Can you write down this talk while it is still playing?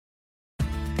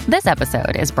This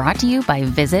episode is brought to you by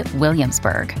Visit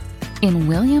Williamsburg. In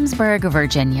Williamsburg,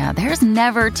 Virginia, there's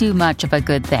never too much of a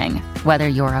good thing. Whether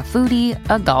you're a foodie,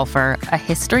 a golfer, a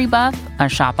history buff, a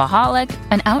shopaholic,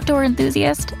 an outdoor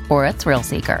enthusiast, or a thrill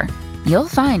seeker, you'll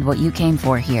find what you came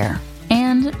for here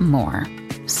and more.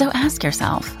 So ask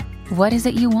yourself, what is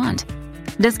it you want?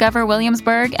 Discover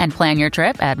Williamsburg and plan your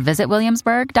trip at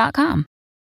visitwilliamsburg.com.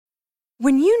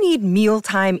 When you need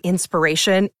mealtime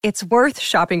inspiration, it's worth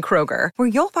shopping Kroger, where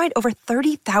you'll find over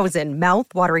 30,000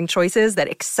 mouth-watering choices that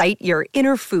excite your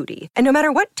inner foodie. And no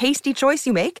matter what tasty choice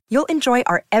you make, you'll enjoy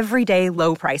our everyday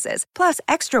low prices, plus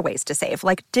extra ways to save,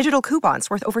 like digital coupons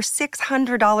worth over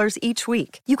 $600 each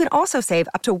week. You can also save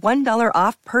up to $1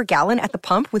 off per gallon at the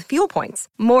pump with fuel points.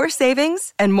 More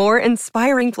savings and more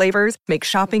inspiring flavors make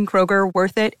shopping Kroger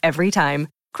worth it every time.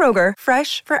 Kroger,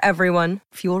 fresh for everyone.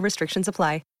 Fuel restrictions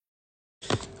apply.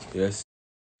 Yes.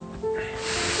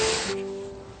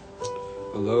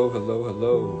 Hello.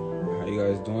 How you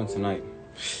guys doing tonight?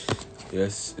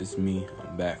 Yes, it's me.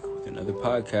 I'm back with another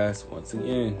podcast once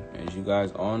again. As you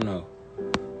guys all know,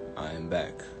 I am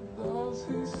back.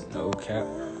 No cap.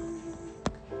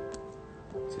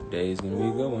 Today is gonna be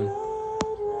a good one.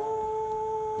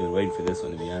 Been waiting for this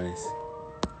one, to be honest.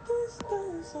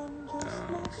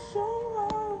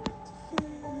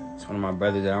 It's one of my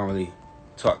brothers that I don't really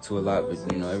talk to a lot, but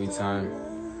every time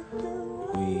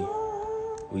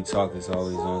we talk, it's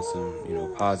always on some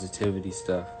positivity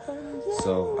stuff.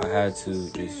 So I had to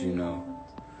just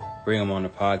bring him on the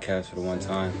podcast for the one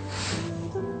time,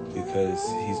 because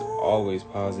he's always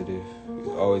positive. He's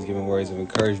always giving words of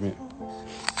encouragement.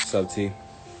 What's up, T?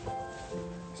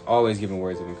 He's always giving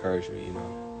words of encouragement.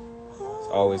 It's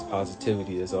always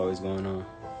positivity that's always going on.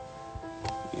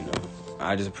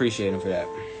 I just appreciate him for that.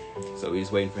 So we're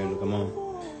just waiting for him to come on.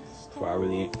 Before I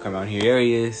really come out here,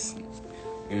 he is.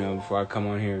 Before I come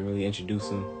on here and really introduce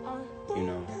him,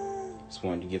 just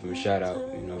wanted to give him a shout out,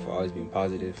 for always being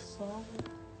positive,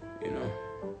 I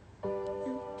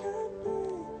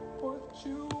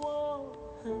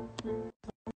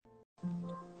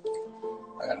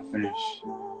gotta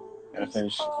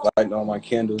finish lighting all my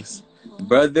candles.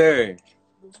 Brother!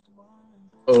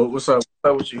 Oh, what's up? What's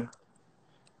up with you?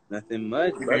 Nothing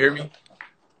much. You can hear me?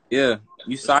 Yeah,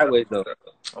 you sideways though.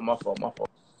 Oh, my fault.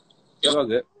 It's all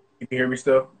good. You can hear me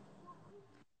still?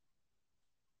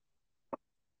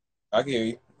 I can hear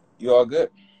you. You all good?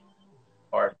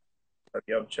 All right.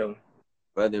 Yeah, I'm chilling.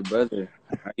 Brother,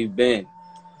 how you been?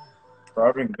 Bro,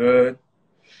 I've been good.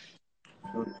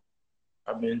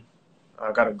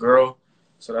 I got a girl,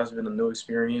 so that's been a new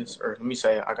experience. Or let me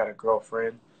say, I got a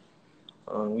girlfriend.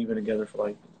 We've been together for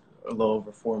like a little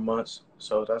over 4 months,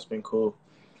 so that's been cool.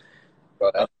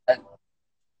 Bro,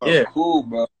 yeah, cool,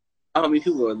 bro. How many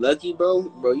people are lucky,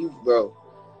 bro?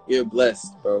 You're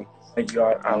blessed, bro. Thank you.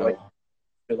 I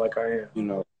feel like I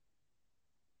am.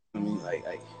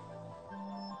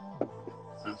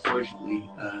 Unfortunately,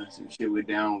 some shit went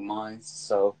down with mine,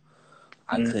 so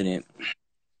I couldn't,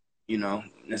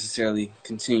 necessarily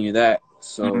continue that.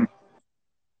 So,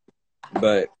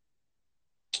 but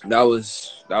that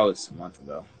was a month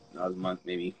ago. That was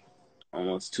maybe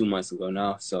almost 2 months ago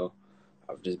now. So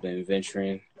I've just been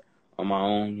venturing on my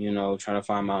own, trying to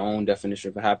find my own definition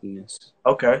of happiness.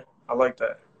 Okay, I like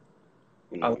that.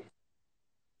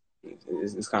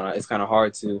 It's kind of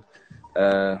hard to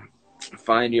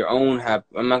find your own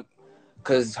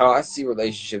because how I see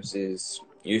relationships is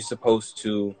you're supposed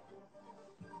to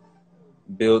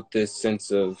build this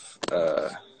sense of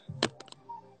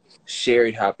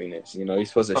shared happiness. You're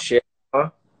supposed to share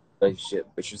a relationship,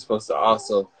 but you're supposed to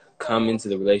also come into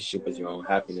the relationship with your own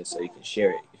happiness so you can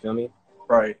share it. You feel me?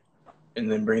 Right. And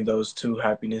then bring those two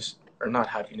happiness, or not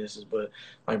happinesses, but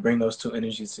like bring those two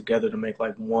energies together to make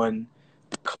like one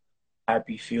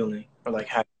happy feeling, or like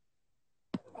happy.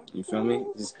 You feel me?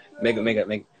 Just make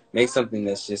something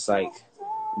that's just like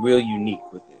real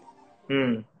unique with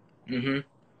it.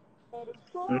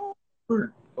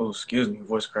 Oh, excuse me,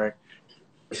 voice crack.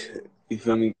 You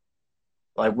feel me?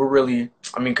 Like we're really,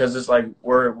 because it's like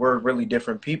we're really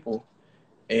different people,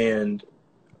 and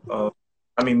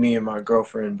me and my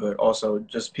girlfriend, but also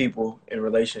just people in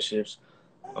relationships.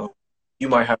 You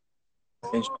might have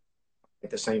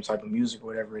the same type of music,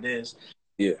 whatever it is.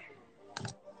 Yeah.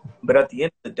 But at the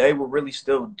end of the day, we're really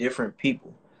still different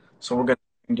people. So we're going to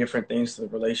bring different things to the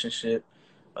relationship.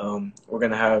 We're going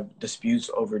to have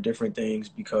disputes over different things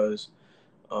because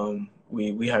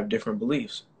we have different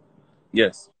beliefs.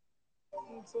 Yes.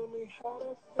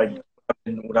 Like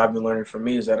what I've been learning from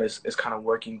me is that it's kind of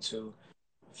working to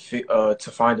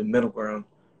find a middle ground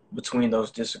between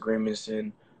those disagreements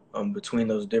and between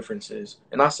those differences.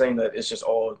 And not saying that it's just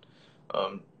all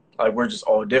like we're just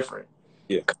all different.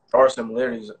 Yeah. There are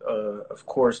similarities, of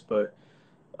course, but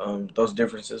those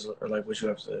differences are like what you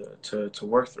have to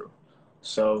work through.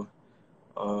 So,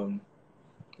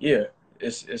 yeah,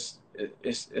 it's it's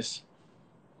it's it's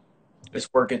it's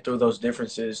working through those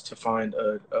differences to find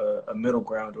a middle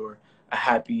ground or a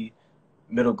happy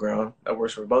middle ground that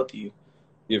works for both of you.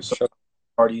 Yeah, So sure.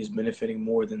 party is benefiting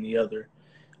more than the other.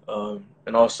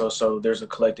 And also, so there's a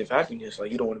collective happiness.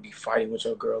 Like, you don't want to be fighting with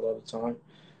your girl all the time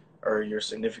or your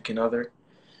significant other.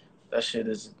 That shit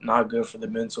is not good for the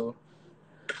mental.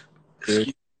 Yeah.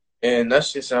 And that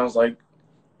shit sounds like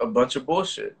a bunch of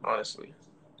bullshit, honestly.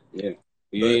 Yeah.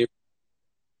 But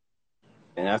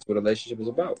And that's what a relationship is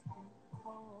about.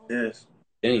 it is.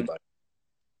 Anybody.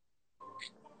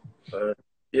 But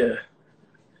yeah.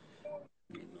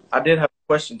 I did have a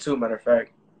question too, matter of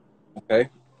fact. Okay.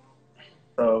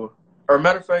 So, or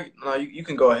matter of fact, no, you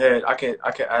can go ahead. I can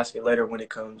ask it later when it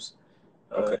comes.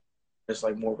 Okay. It's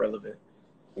like more relevant.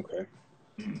 Okay.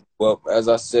 Mm-hmm. Well, as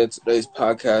I said, today's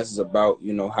podcast is about,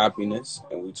 happiness,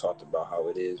 and we talked about how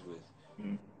it is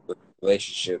with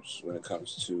relationships when it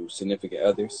comes to significant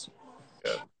others.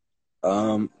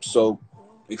 Yeah. So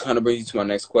it kind of brings you to my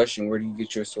next question. Where do you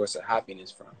get your source of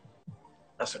happiness from?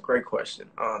 That's a great question.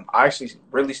 I actually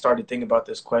really started thinking about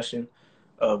this question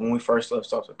when we first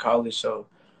left off to college. So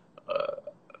uh,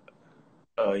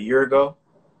 a year ago.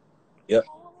 Yep.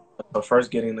 So first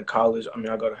getting into college, I mean,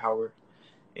 I go to Howard,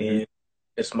 and Mm-hmm.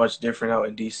 it's much different out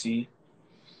in DC.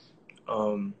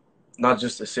 Not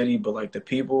just the city, but like the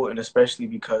people, and especially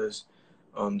because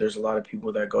there's a lot of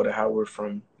people that go to Howard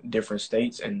from different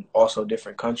states and also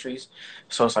different countries.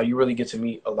 So it's like you really get to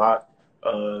meet uh,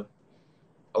 a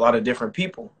lot of different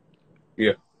people.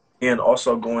 Yeah. And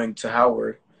also going to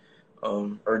Howard,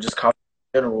 or just college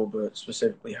in general, but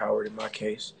specifically Howard in my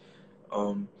case,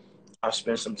 I've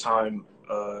spent some time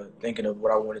thinking of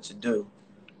what I wanted to do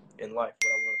in life,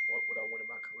 what I wanted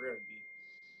my career to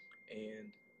be.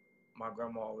 And my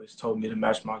grandma always told me to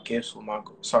match my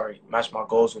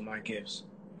goals with my gifts.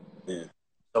 Yeah.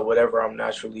 So whatever I'm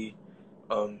naturally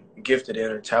gifted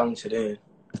in or talented in,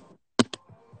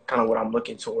 kind of what I'm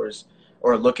looking towards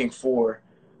or looking for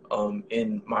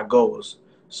in my goals.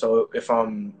 So if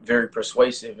I'm very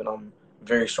persuasive and I'm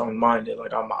very strong-minded,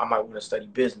 like I might want to study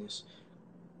business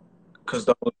because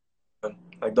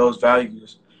those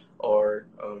values are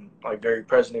like very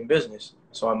present in business.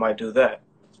 So I might do that.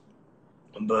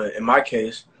 But in my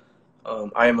case,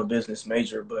 I am a business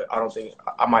major, but I don't think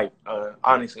I might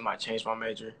honestly might change my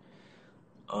major.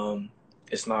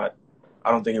 It's not. I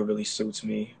don't think it really suits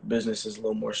me. Business is a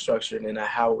little more structured, and at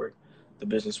Howard, the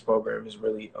business program is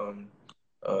really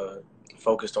uh,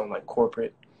 focused on like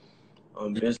corporate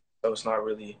business. So it's not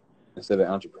really Instead of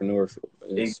entrepreneurship.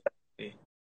 exactly.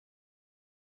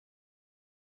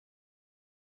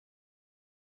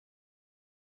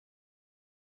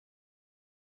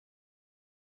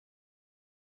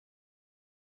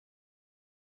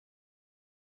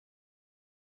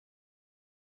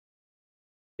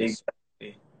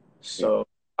 Exactly. So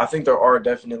I think there are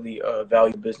definitely a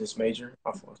value business major,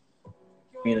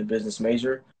 being a business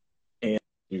major, and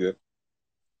Yeah.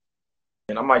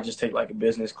 I might just take like a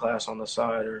business class on the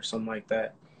side or something like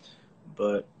that.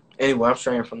 But anyway, I'm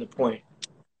straying from the point.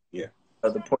 Yeah.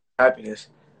 The point of happiness,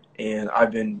 and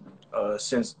I've been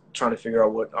since trying to figure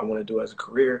out what I want to do as a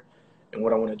career and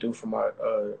what I want to do for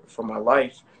my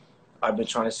life. I've been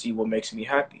trying to see what makes me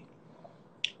happy,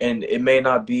 and it may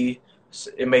not be.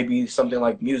 It may be something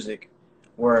like music,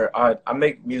 where I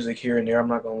make music here and there. I'm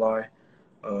not gonna lie,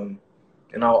 um,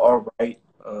 and I'll write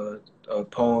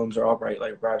poems or I'll write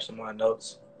like raps in my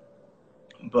notes.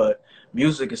 But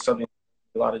music is something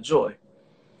a lot of joy.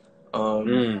 Um,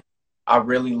 Mm. I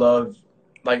really love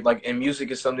and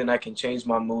music is something that can change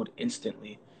my mood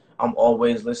instantly. I'm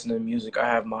always listening to music. I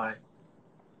have my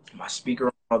speaker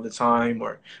on all the time,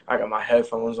 or I got my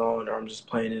headphones on, or I'm just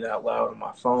playing it out loud on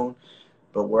my phone.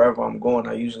 But wherever I'm going,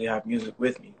 I usually have music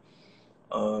with me.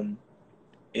 Um,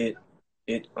 it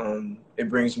it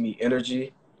brings me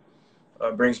energy,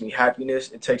 brings me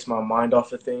happiness. It takes my mind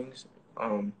off of things,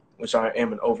 which I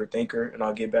am an overthinker, and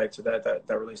I'll get back to that.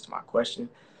 That relates to my question,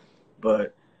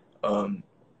 but um,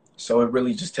 so it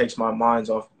really just takes my mind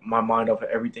off of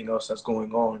everything else that's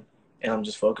going on, and I'm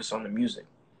just focused on the music.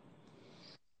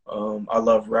 I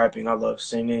love rapping. I love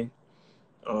singing.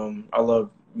 I love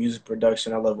music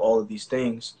production. I love all of these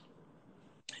things.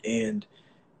 And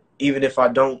even if I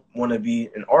don't want to be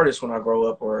an artist when I grow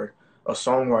up, or a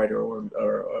songwriter, or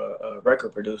a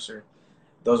record producer,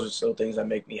 those are still things that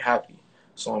make me happy.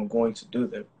 So I'm going to do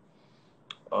them.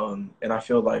 And I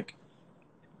feel like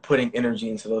putting energy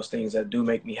into those things that do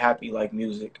make me happy, like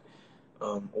music,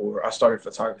 or I started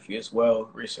photography as well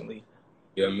recently.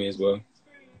 Yeah, me as well.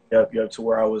 Yep, to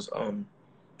where I was,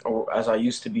 or as I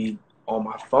used to be on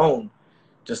my phone,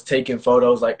 just taking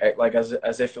photos like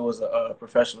as if it was a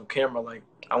professional camera. Like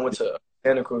I went to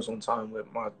Santa Cruz one time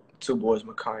with my two boys,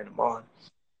 Makai and Amon,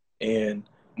 and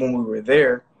when we were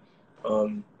there,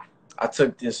 I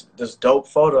took this dope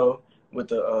photo with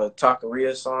the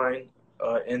taqueria sign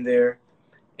in there,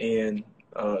 and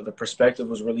the perspective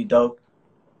was really dope.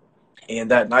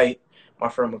 And that night, my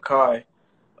friend Makai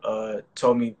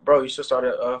told me, "Bro, you should start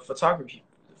a photography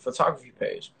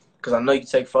page, because I know you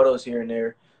take photos here and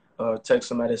there. Take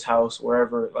some at his house,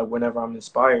 wherever, like whenever I'm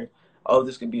inspired. Oh,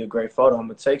 this could be a great photo. I'm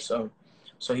gonna take some."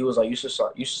 So he was like, You should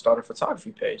start a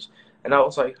photography page." And I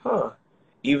was like, "Huh."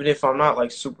 Even if I'm not like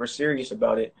super serious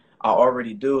about it, I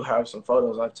already do have some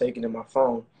photos I've taken in my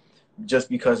phone, just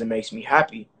because it makes me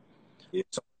happy. Yeah.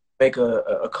 So make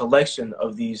a collection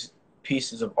of these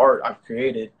pieces of art I've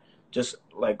created, just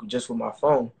with my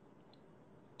phone,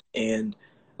 and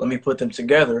let me put them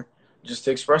together just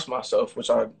to express myself, which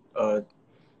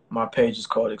my page is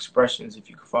called Expressions. If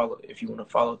you want to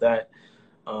follow that,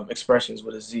 Expressions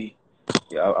with a Z.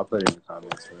 Yeah, I'll put it in the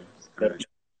comments. Right?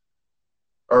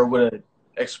 Or with a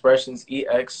Expressions,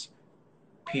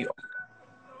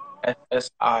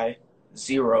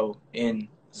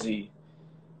 EXPRSSI0NZ.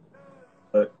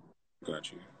 But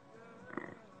Got you.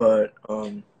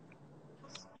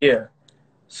 Yeah.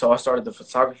 So I started the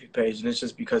photography page, and it's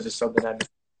just because it's something that.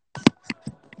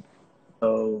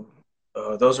 So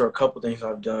those are a couple things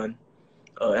I've done,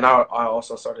 and I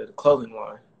also started a clothing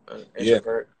line,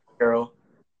 Introvert Apparel,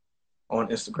 on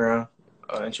Instagram,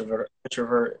 Introvert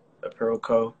Apparel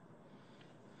Co.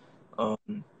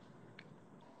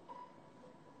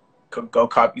 Go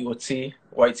cop you a tee.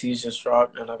 White tees just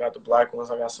dropped, and I got the black ones.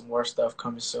 I got some more stuff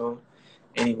coming soon.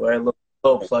 Anyway, a little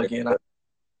plug in.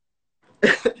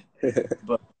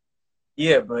 But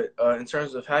yeah, in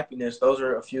terms of happiness, those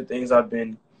are a few things I've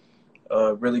been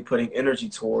really putting energy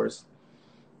towards,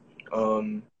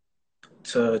 to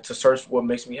search for what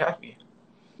makes me happy.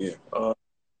 Yeah.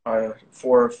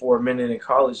 For a minute in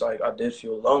college, like I did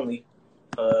feel lonely,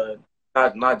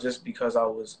 not just because I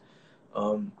was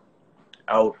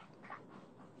out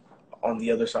on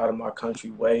the other side of my country,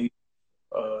 way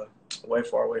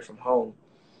far away from home.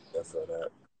 I feel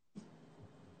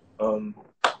that.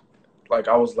 Like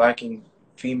I was lacking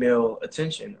female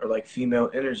attention, or like female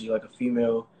energy, like a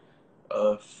female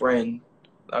friend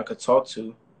I could talk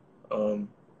to,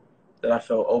 that I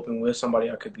felt open with,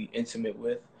 somebody I could be intimate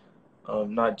with,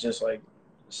 not just like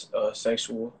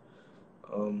sexual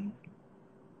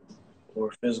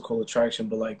or physical attraction,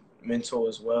 but like mental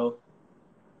as well.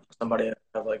 Somebody I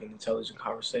have like an intelligent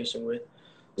conversation with.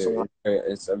 So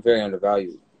It's very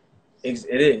undervalued.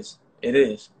 it is,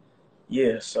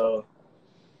 yeah. So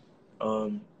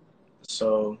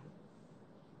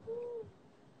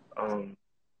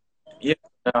yeah.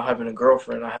 Now having a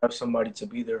girlfriend, I have somebody to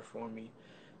be there for me.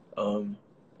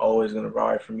 Always gonna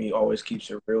ride for me. Always keeps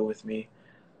it real with me.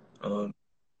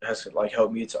 Has like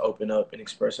helped me to open up and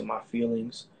expressing my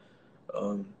feelings,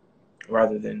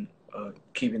 rather than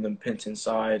keeping them pent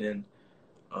inside and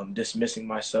dismissing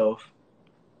myself.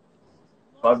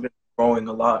 I've been growing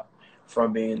a lot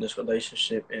from being in this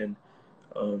relationship, and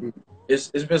it's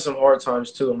been some hard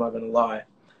times too. I'm not gonna lie,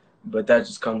 but that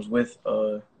just comes with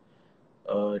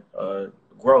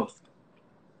growth.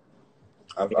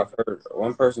 I've heard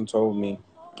one person told me.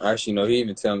 Actually, no, he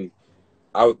even tell me.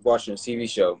 I was watching a TV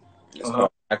show. It's called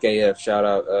Black AF. Shout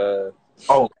out.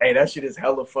 Oh, hey, that shit is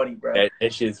hella funny, bro.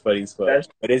 That shit is funny as fuck.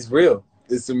 But it's real.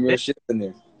 There's some real shit in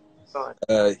there.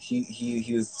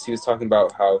 He was talking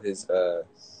about how his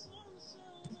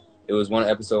it was one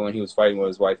episode when he was fighting with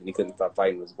his wife and he couldn't stop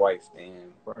fighting with his wife,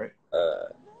 and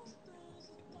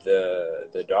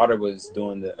the daughter was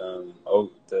doing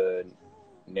the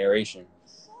narration,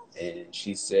 and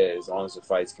she said as long as the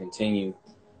fights continue,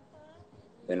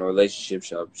 then a relationship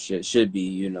should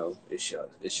be, it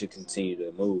should continue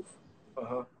to move.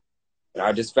 And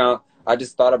I just thought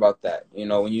about that,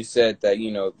 when you said that,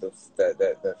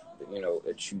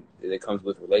 it comes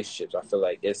with relationships. I feel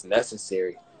like it's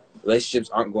necessary. Relationships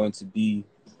aren't going to be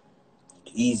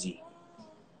easy.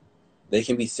 They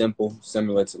can be simple,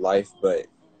 similar to life, but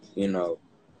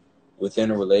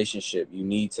within a relationship, you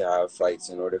need to have fights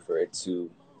in order for it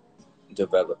to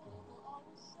develop.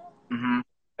 And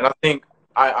I think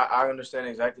I understand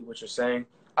exactly what you're saying.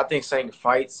 I think saying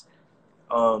fights,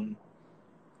 I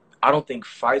don't think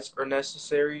fights are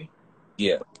necessary.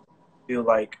 Yeah. I feel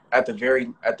like at the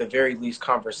very least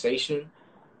conversation,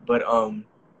 but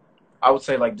I would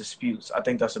say like disputes. I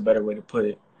think that's a better way to put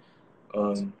it.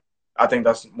 I think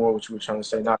that's more what you were trying to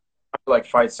say. Not, I feel like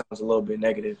fight sounds a little bit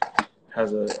negative,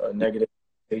 has a negative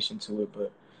connotation to it,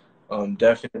 but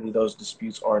definitely those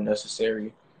disputes are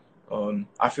necessary.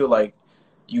 I feel like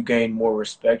you gain more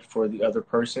respect for the other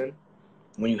person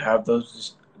when you have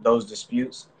those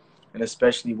disputes, and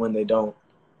especially when they don't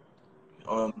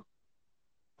um,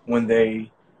 when they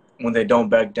don't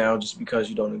back down just because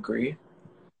you don't agree.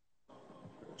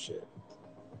 Shit.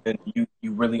 And you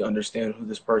really understand who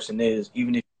this person is,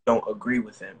 even if you don't agree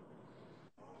with them.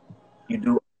 You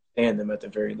do understand them at the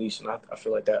very least, and I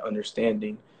feel like that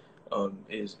understanding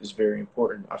is very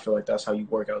important. I feel like that's how you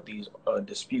work out these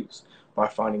disputes, by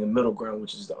finding a middle ground,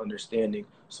 which is the understanding,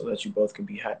 so that you both can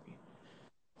be happy.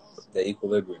 The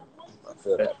equilibrium. I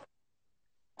feel that.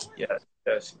 Yes,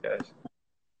 yes, yes.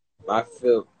 I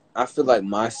feel like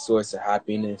my source of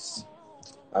happiness,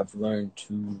 I've learned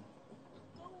to,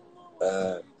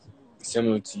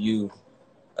 similar to you,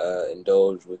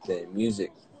 indulge within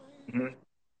music. Mm-hmm.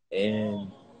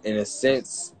 And in a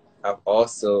sense, I've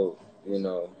also,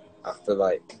 I feel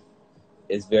like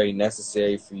it's very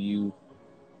necessary for you,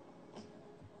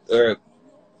 or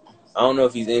I don't know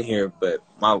if he's in here, but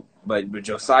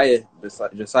Josiah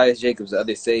Jacobs, the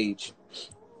other sage,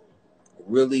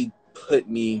 really put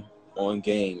me on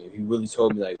game. He really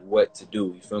told me like what to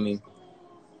do. You feel me?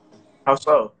 How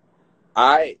so?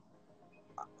 I'm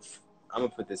gonna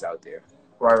put this out there.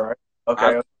 Right.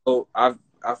 Okay.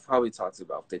 I've probably talked to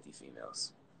about 50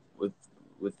 females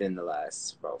within the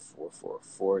last about four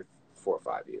or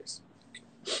 5 years.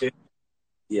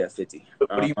 Yeah, 50.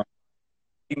 What do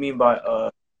you mean by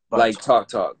like talk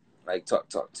to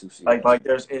females? like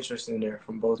there's interest in there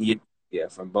from both people. Yeah,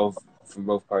 from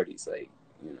both parties. Like,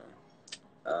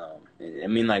 I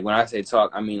mean, like when I say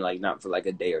talk, I mean like not for like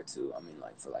a day or two. I mean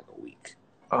like for like a week.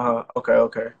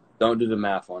 Okay. Don't do the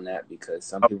math on that, because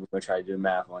some people will try to do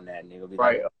math on that and they'll be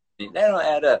right. Like, that don't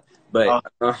add up. But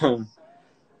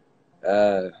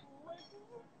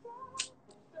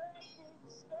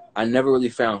I never really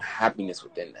found happiness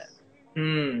within that.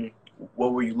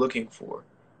 What were you looking for?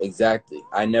 Exactly.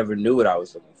 I never knew what I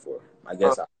was looking for. I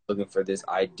guess I was looking for this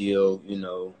ideal,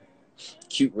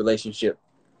 cute relationship.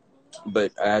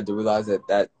 But I had to realize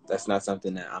that's not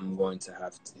something that I'm going to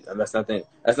have to. That's not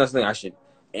something I should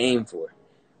aim for.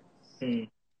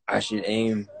 I should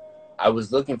aim. I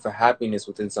was looking for happiness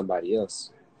within somebody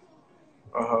else.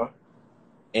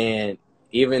 And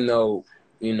even though,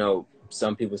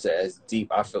 some people say it's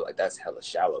deep, I feel like that's hella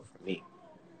shallow for me,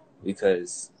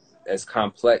 because as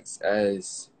complex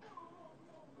as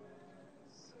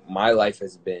my life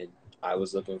has been, I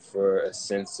was looking for a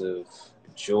sense of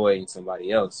joy in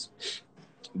somebody else.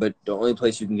 But the only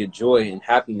place you can get joy and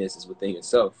happiness is within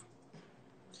yourself.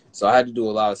 So I had to do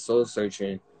a lot of soul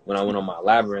searching when I went on my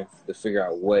labyrinth to figure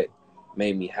out what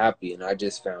made me happy. And I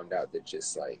just found out that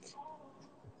just like,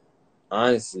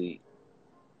 honestly,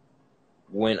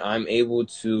 when I'm able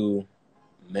to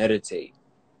meditate,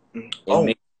 it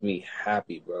makes me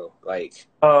happy, bro. Like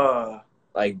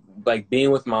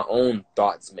being with my own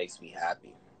thoughts makes me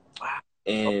happy.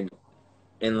 And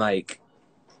like,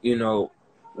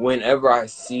 whenever I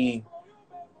see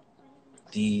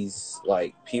these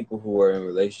like people who are in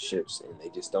relationships and they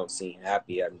just don't seem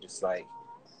happy, I'm just like,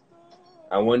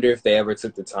 I wonder if they ever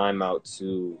took the time out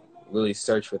to really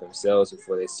search for themselves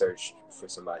before they search for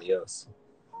somebody else.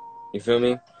 You feel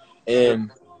me?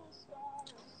 And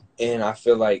I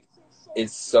feel like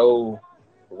it's so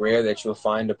rare that you'll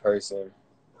find a person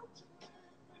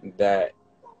that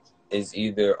is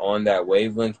either on that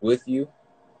wavelength with you,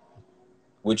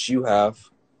 which you have,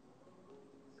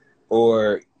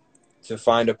 or to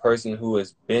find a person who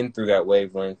has been through that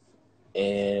wavelength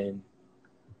and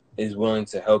is willing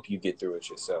to help you get through it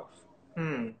yourself.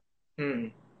 You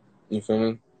feel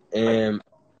me? And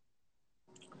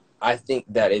I think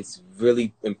that it's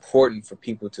really important for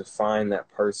people to find that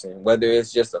person, whether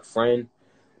it's just a friend,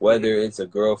 whether it's a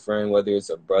girlfriend, whether it's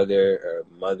a brother or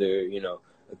a mother,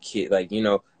 a kid, like,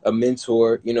 a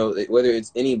mentor, whether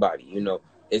it's anybody,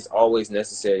 it's always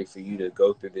necessary for you to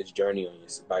go through this journey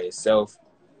by yourself.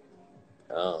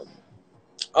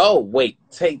 Oh wait,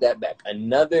 take that back.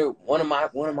 Another one of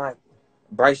my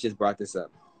Bryce just brought this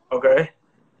up. Okay.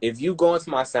 If you go into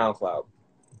my SoundCloud,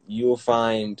 you'll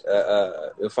find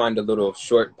a little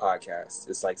short podcast.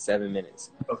 It's like 7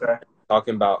 minutes. Okay.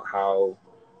 Talking about I'm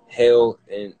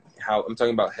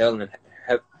talking about hell and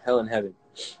heaven.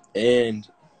 And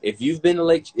if you've been to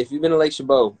Lake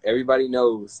Chabot, everybody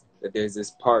knows that there's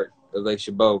this part of Lake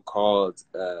Chabot called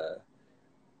the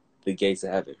Gates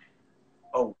of Heaven.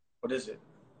 Oh, what is it?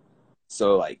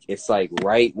 So like it's like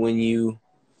right when you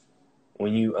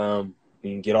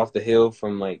get off the hill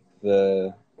from like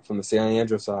the the San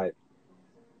Leandro side,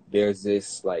 there's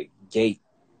this like gate,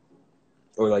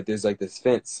 or like there's like this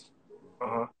fence,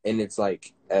 and it's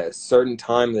like at a certain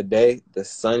time of the day, the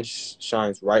sun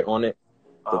shines right on it.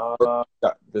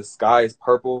 The sky is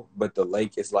purple, but the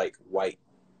lake is like white.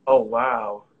 Oh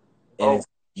wow! And it's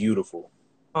beautiful.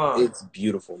 It's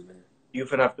beautiful, man. You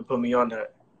finna have to put me on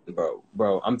that,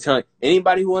 bro. I'm telling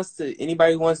anybody who wants to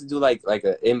do like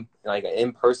an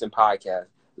in-person podcast.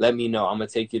 Let me know. I'm gonna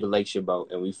take you to Lake Chabot,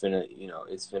 and we finna,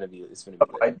 it's finna be.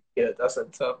 Idea. That's a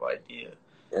tough idea.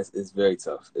 It's very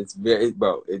tough. It's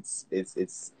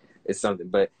something.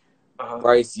 But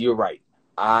Bryce, you're right.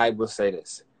 I will say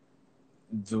this: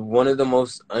 one of the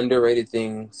most underrated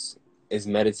things is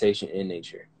meditation in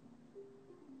nature.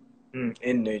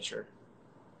 In nature.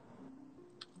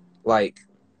 Like,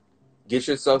 get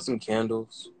yourself some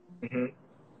candles. Mm-hmm.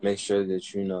 Make sure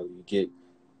that you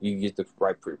get the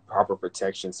proper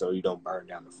protection so you don't burn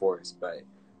down the forest. But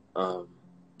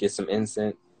get some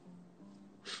incense.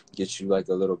 Get you like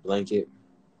a little blanket.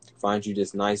 Find you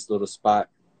this nice little spot,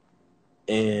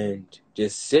 and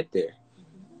just sit there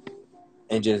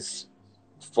and just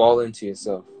fall into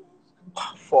yourself.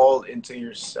 Fall into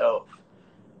yourself,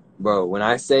 bro. When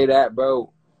I say that,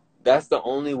 bro, that's the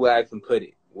only way I can put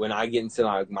it. When I get into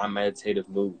like my meditative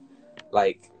mood,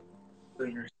 like to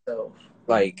yourself,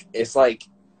 like it's like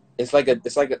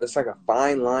a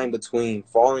fine line between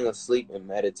falling asleep and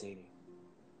meditating.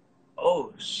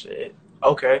 Oh shit!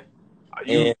 Okay,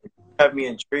 you have me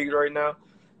intrigued right now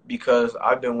because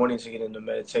I've been wanting to get into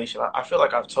meditation. I feel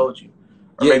like I've told you.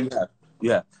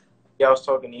 Yeah. I was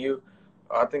talking to you.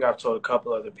 I think I've told a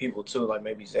couple other people too, like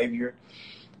maybe Xavier.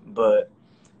 But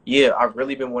yeah, I've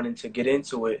really been wanting to get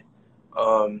into it.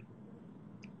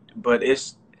 But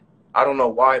I don't know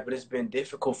why, but it's been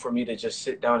difficult for me to just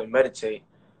sit down and meditate.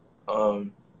 I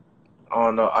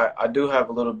don't know. I do have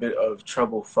a little bit of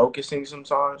trouble focusing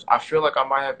sometimes. I feel like I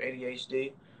might have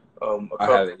ADHD. I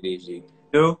have ADHD.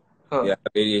 Do? Huh. Yeah, I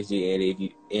have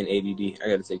ADHD and ADD. I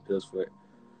got to take pills for it,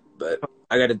 but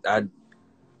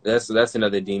that's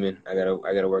another demon I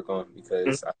gotta work on,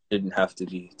 because I shouldn't have to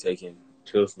be taking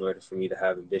pills in order for me to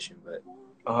have ambition. But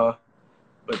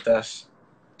but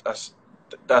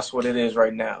that's what it is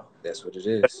right now. That's what it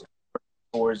is.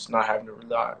 Towards not having to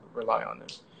rely on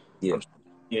this. Yeah.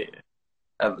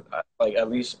 At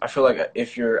least I feel like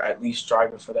if you're at least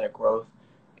striving for that growth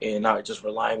and not just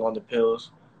relying on the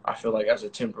pills, I feel like as a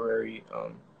temporary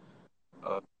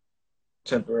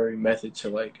method to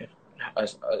like,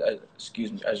 as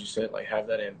you said, like have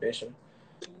that ambition.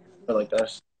 I feel like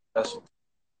that's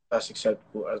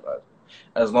acceptable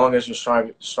as long as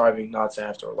you're striving not to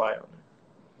have to rely on it.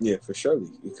 Yeah, for sure.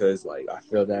 Because like I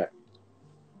feel that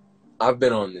I've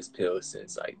been on this pill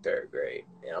since like 3rd grade,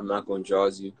 and I'm not going to jaw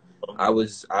you. I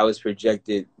was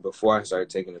projected, before I started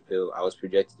taking the pill, I was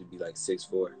projected to be like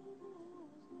 6'4".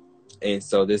 And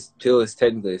so this pill is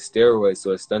technically a steroid,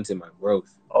 so it stunted my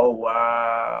growth. Oh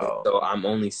wow! And so I'm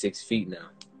only 6 feet now.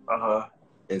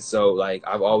 And so like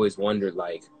I've always wondered,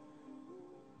 like,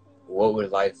 what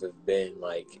would life have been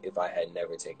like if I had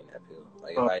never taken that pill?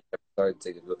 Like if I had never started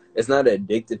taking the pill. It's not an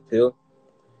addictive pill,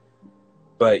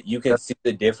 but you can see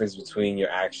the difference between your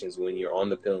actions when you're on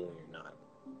the pill and when you're not.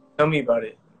 Tell me about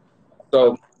it.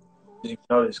 So, did you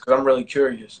notice? Because I'm really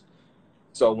curious.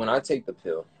 So when I take the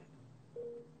pill,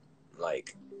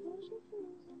 like,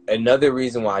 another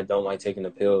reason why I don't like taking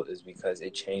the pill is because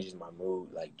it changes my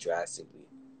mood, like, drastically.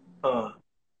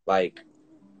 Like,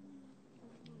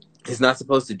 it's not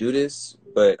supposed to do this,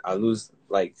 but I lose,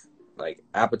 like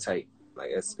appetite.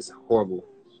 Like, it's horrible.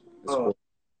 It's horrible.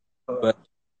 But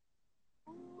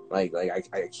like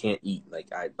I can't eat.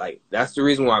 That's the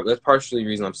reason why. That's partially the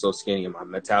reason I'm so skinny and my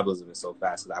metabolism is so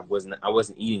fast. Because I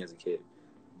wasn't eating as a kid.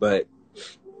 But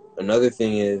another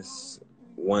thing is,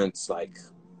 once like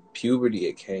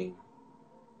puberty came,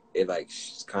 it like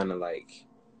kind of like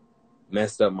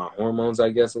messed up my hormones, I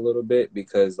guess, a little bit,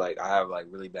 because like I have like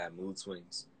really bad mood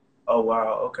swings. Oh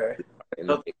wow, okay. And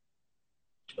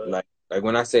like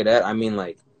when I say that, I mean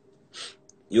like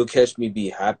you'll catch me be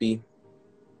happy,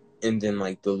 and then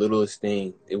like the littlest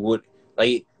thing, it would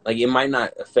like it might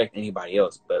not affect anybody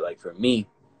else, but like for me,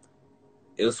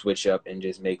 it'll switch up and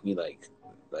just make me like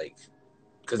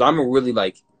because I'm a really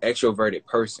like extroverted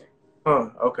person.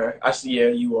 Okay. I see. Yeah,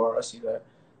 you are. I see that.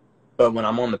 But when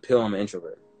I'm on the pill, I'm an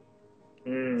introvert.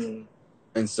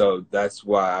 And so that's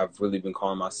why I've really been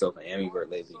calling myself an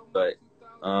ambivert lately. But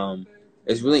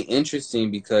it's really interesting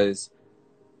because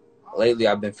lately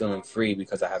I've been feeling free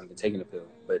because I haven't been taking the pill.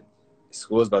 But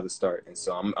school's about to start, and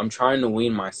so I'm trying to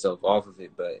wean myself off of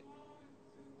it. But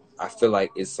I feel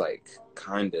like it's like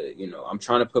kind of, I'm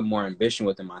trying to put more ambition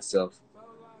within myself.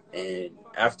 And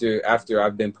after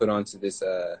I've been put onto this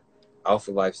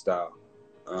alpha lifestyle,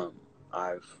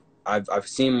 I've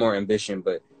seen more ambition,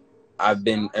 but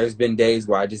there's been days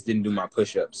where I just didn't do my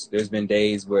push-ups. There's been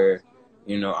days where,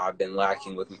 you know, I've been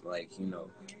lacking with, like, you know,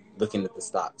 looking at the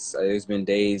stocks. There's been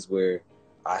days where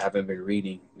I haven't been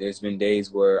reading. There's been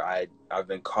days where I've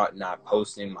been caught not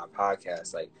posting my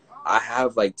podcast. Like, I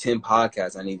have like 10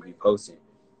 podcasts I need to be posting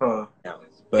now,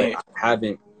 but I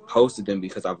haven't posted them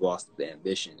because I've lost the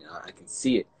ambition. I can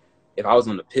see it. If I was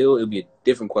on the pill, it would be a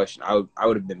different question. I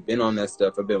would have been on that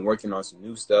stuff. I've been working on some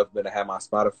new stuff, but I had my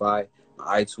Spotify,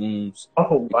 my iTunes,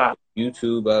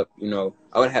 YouTube up. You know,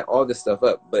 I would have had all this stuff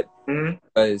up, but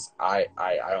because I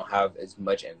don't have as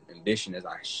much ambition as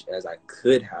I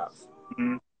could have,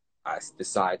 I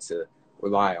decide to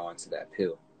rely on to that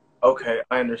pill. Okay,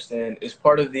 I understand. It's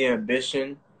part of the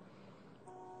ambition.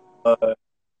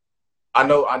 I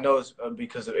know it's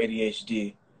because of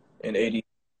ADHD and ADD,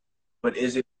 but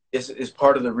is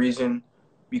part of the reason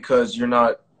because you're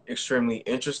not extremely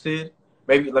interested?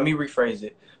 Maybe let me rephrase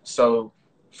it. So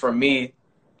for me,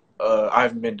 I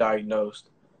haven't been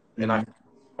diagnosed, and I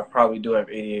probably do have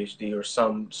ADHD or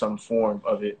some form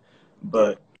of it.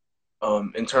 But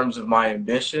in terms of my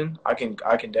ambition, I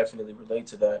can definitely relate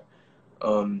to that.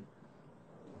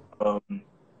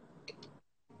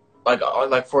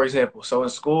 Like for example, so in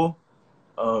school,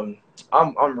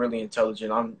 I'm really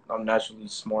intelligent. I'm naturally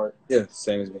smart. Yeah,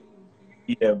 same as me.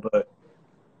 Yeah, but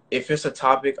if it's a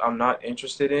topic I'm not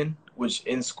interested in, which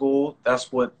in school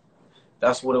that's what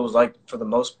it was like for the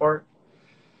most part,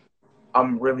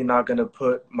 I'm really not gonna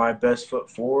put my best foot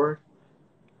forward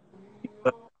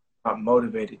because I'm not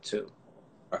motivated to.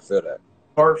 I feel that.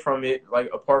 Apart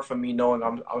from me knowing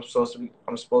I'm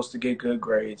supposed to get good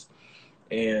grades,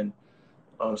 and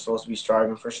I'm supposed to be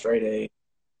striving for straight A.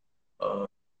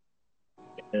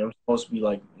 And I'm supposed to be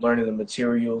like learning the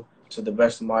material to the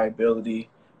best of my ability,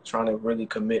 trying to really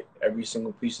commit every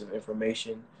single piece of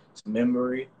information to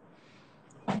memory.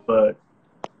 But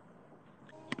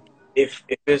if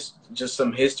it's just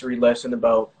some history lesson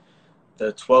about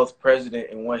the 12th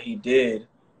president and what he did,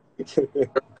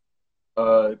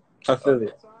 I feel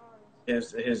it.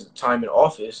 His time in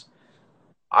office,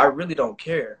 I really don't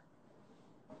care.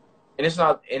 And it's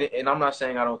not, and I'm not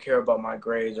saying I don't care about my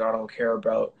grades or I don't care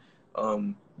about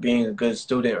being a good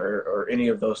student or any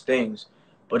of those things,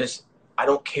 but I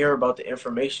don't care about the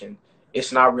information.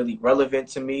 It's not really relevant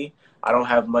to me. I don't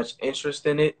have much interest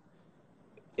in it.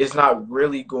 It's not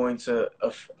really going to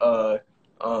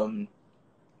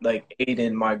like aid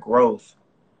in my growth.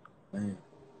 Man.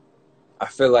 I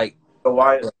feel like So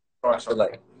why? I feel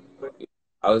like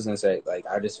I was gonna say, like,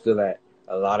 I just feel that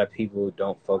a lot of people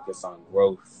don't focus on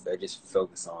growth. They just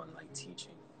focus on like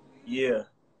teaching. Yeah.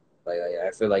 Like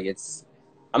I feel like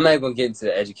I'm not even gonna get into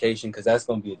the education because that's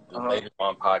gonna be a later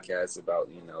on podcast about,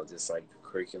 you know, just like the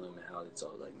curriculum and how it's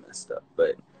all like messed up.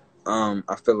 But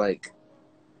I feel like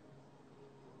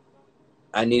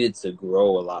I needed to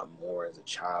grow a lot more as a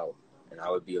child, and I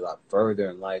would be a lot further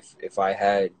in life if I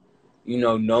had, you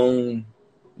know, known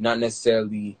not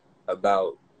necessarily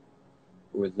about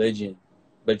religion,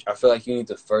 but I feel like you need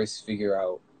to first figure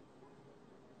out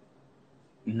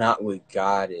not what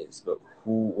God is, but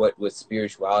what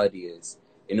spirituality is,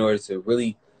 in order to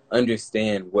really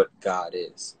understand what God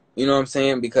is. You know what I'm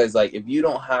saying? Because like if you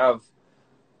don't have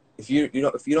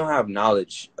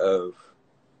knowledge of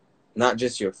not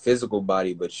just your physical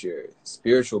body but your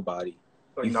spiritual body,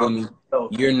 you feel me?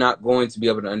 You're not going to be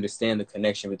able to understand the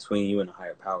connection between you and a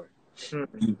higher power,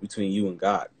 between you and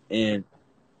God. And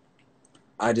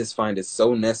I just find it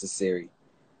so necessary,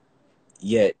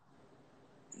 yet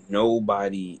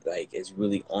nobody like is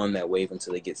really on that wave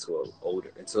until they get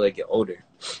older.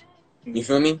 You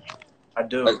feel me? I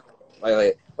do.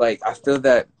 Like I feel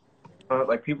that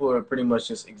like people are pretty much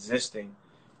just existing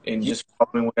and just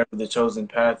following whatever the chosen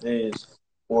path is,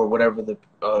 or whatever the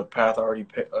path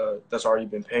that's already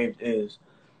been paved is.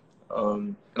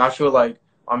 And I feel like,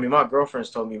 I mean, my girlfriend's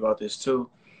told me about this too,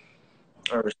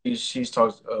 or she's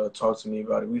talked to me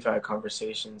about it. We've had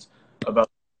conversations about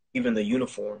even the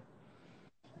uniform,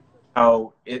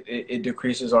 how it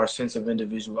decreases our sense of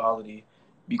individuality,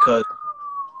 because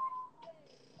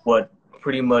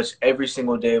pretty much every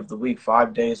single day of the week,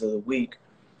 5 days of the week,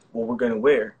 what we're going to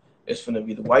wear is going to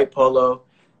be the white polo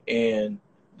and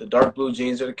the dark blue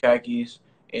jeans or the khakis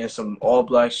and some all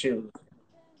black shoes.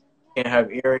 You can't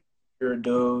have earrings if you're a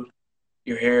dude.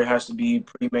 Your hair has to be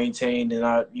pretty maintained,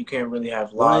 and you can't really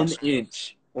have locks. 1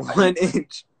 inch. 1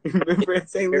 inch. Remember at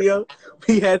St. Leo?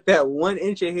 We had that 1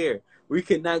 inch of hair. We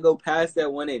could not go past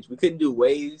that 1 inch. We couldn't do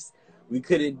waves. We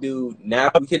couldn't do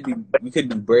nap. We couldn't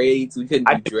do braids. We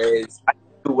couldn't do dreads.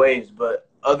 two ways. But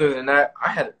other than that,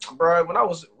 bro, when I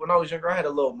was younger, I had a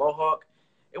little mohawk.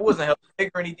 It wasn't hella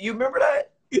big or anything. You remember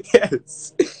that?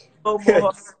 Yes. Little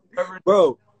mohawk.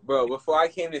 Bro, before I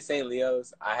came to St.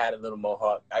 Leo's, I had a little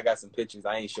mohawk. I got some pictures.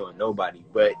 I ain't showing nobody,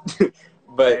 but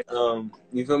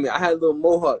you feel me? I had a little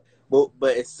mohawk.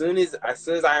 But as soon as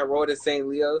I enrolled at St.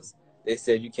 Leo's, they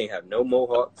said you can't have no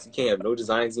mohawks, you can't have no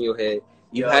designs in your head.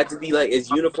 You had to be like as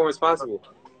uniform as possible.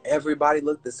 Everybody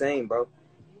looked the same, bro.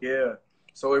 Yeah.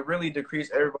 So it really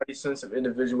decreased everybody's sense of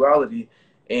individuality.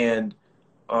 And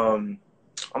I'm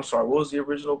sorry, what was the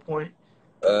original point?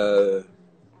 I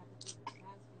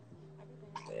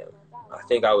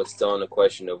think I was still on the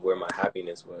question of where my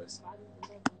happiness was.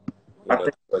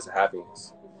 Was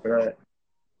happiness. Right.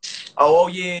 Oh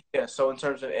yeah. So in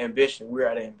terms of ambition, we're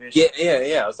at ambition.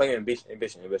 Yeah. I was like ambition.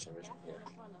 Yeah.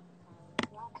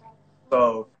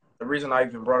 So the reason I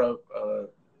even brought up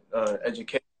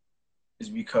education is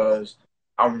because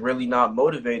I'm really not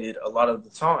motivated a lot of the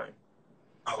time.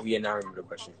 Oh yeah, now I remember the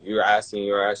question. You were asking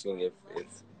if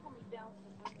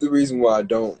the reason why I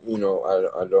don't,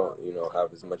 I don't,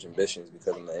 have as much ambition is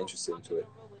because I'm not interested into it.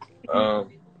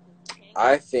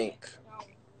 I think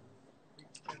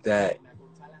that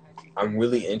I'm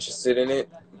really interested in it,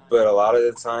 but a lot of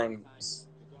the times,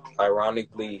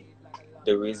 ironically,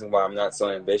 the reason why I'm not so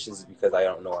ambitious is because I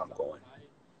don't know where I'm going.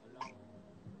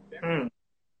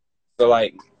 So,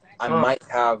 like, I might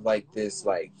have, like, this,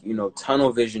 like,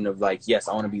 tunnel vision of, like, yes,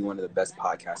 I want to be one of the best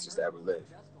podcasters to ever live.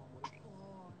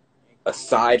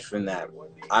 Aside from that,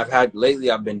 I've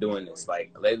been doing this.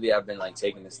 Like, lately I've been, like,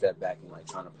 taking a step back and, like,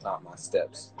 trying to plot my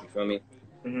steps. You feel me?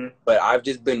 Mm-hmm. But I've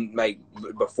just been, like,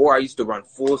 before I used to run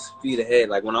full speed ahead.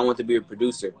 Like, when I went to be a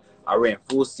producer, I ran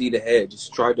full speed ahead,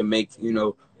 just tried to make,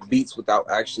 beats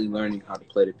without actually learning how to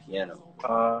play the piano.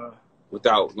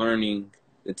 Without learning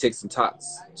the ticks and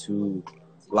tots to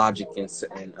Logic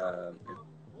and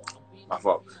my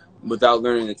fault. Without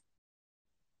learning the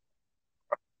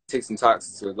ticks and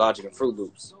tots to Logic and Fruit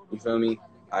Loops. You feel me?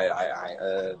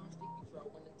 I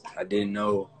didn't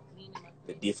know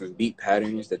the different beat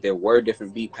patterns, that there were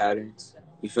different beat patterns.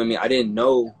 You feel me? I didn't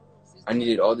know I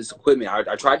needed all this equipment.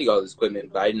 I tried to get all this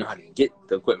equipment, but I didn't know how to get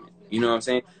the equipment. You know what I'm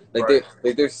saying? Like, right.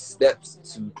 There's steps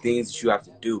to things that you have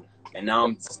to do. And now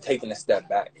I'm just taking a step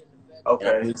back. Okay.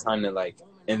 And I'm really trying to, like,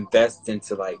 invest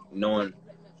into, like, knowing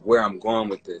where I'm going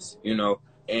with this,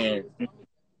 And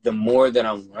the more that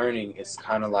I'm learning, it's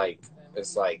kind of like,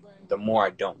 the more I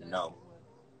don't know.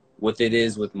 What it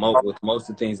is with most of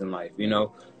the things in life,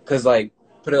 Because, like,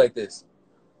 put it like this.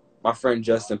 My friend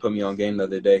Justin put me on game the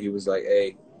other day. He was like,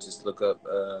 hey, just look up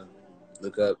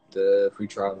the free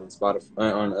trial on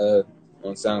Spotify,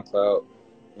 on SoundCloud,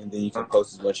 and then you can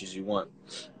post as much as you want.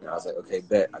 And I was like, okay,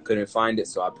 bet. I couldn't find it,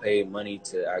 so I paid money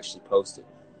to actually post it.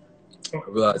 I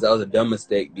realized that was a dumb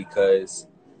mistake because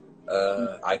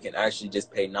I can actually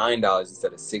just pay $9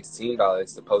 instead of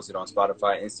 $16 to post it on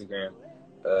Spotify, Instagram,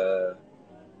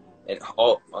 and a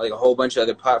whole bunch of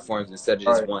other platforms instead of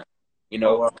just one.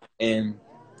 And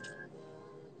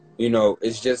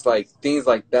it's just like things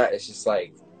like that. It's just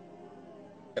like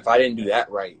if I didn't do that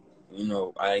right,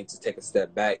 I need to take a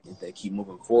step back and then keep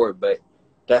moving forward. But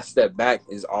that step back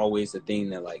is always the thing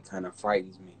that, like, kind of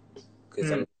frightens me because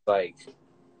I'm like,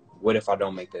 what if I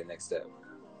don't make that next step?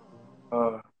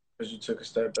 Because you took a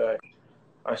step back.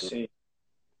 I see.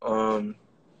 I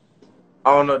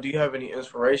don't know. Do you have any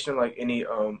inspiration, like any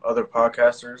other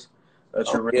podcasters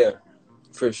that you're reading? Yeah,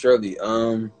 for surely.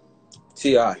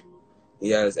 T.I. He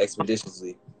has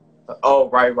Expeditiously. Oh,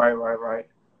 right.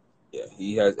 Yeah,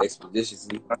 he has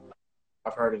Expeditiously.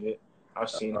 I've heard of it.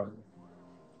 I've seen it.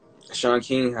 Sean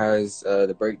King has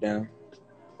The Breakdown.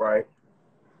 Right.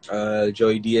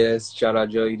 Joey Diaz. Shout out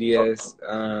Joey Diaz.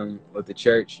 With the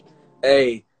church.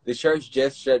 Hey, the church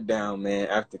just shut down, man,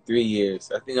 after 3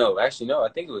 years. I think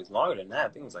it was longer than that. I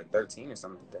think it was like 13 or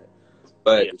something like that.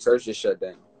 But the church just shut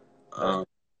down.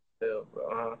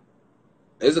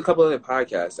 There's a couple other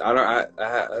podcasts.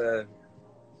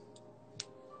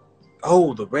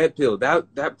 The Red Pill.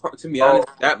 That part, to be honest,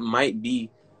 that might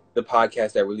be the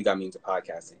podcast that really got me into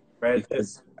podcasting. Right.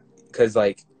 Because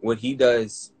like what he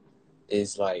does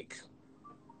is like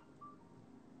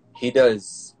he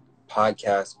does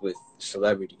podcasts with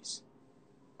celebrities.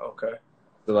 Okay.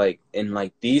 So like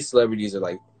these celebrities are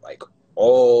like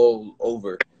all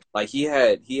over. Like he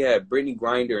had Brittany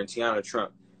Griner and Tiana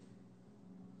Trump.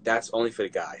 That's only for the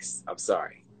guys. I'm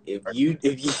sorry. If you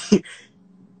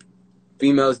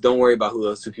females, don't worry about who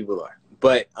those two people are.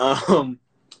 But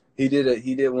he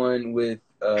did one with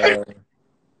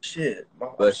shit.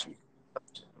 Bless you.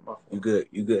 You good.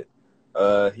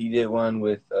 He did one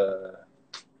with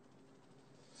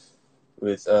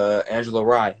with Angela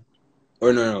Rye.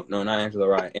 Or no, not Angela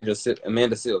Rye.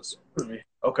 Amanda Seales.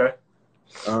 Okay.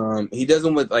 He does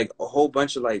them with like a whole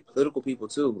bunch of like political people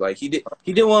too. Like he did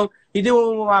one with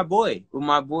my boy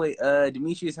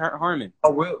Demetrius Harmon.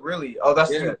 Oh, really? Oh,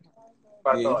 that's Yeah.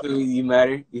 what I You thought. feel me? You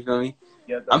matter. You feel me?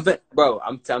 Yeah, I'm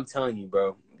telling you,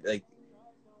 bro. Like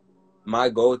my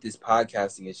goal with this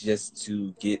podcasting is just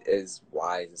to get as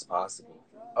wise as possible.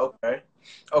 okay.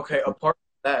 Apart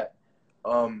from that,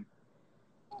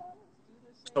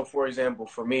 so for example,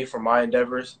 for me, for my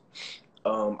endeavors,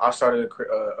 I started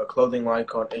a clothing line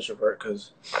called Introvert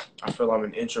because I feel I'm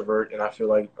an introvert, and I feel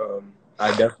like I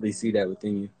definitely see that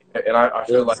within you. and I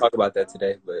feel We'll like talk about that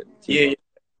today, but yeah,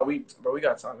 we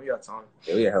got time.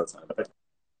 Yeah, we got hell time.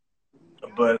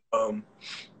 But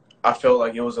I felt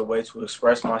like it was a way to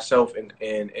express myself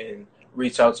and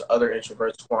reach out to other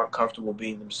introverts who aren't comfortable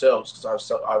being themselves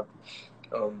because I've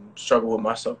struggled with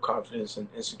my self confidence and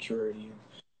insecurity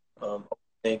and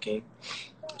thinking.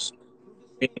 So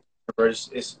being introverted,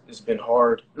 it's been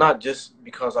hard, not just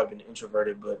because I've been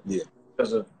introverted, but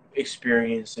because of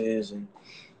experiences and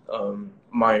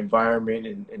my environment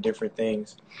and different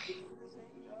things.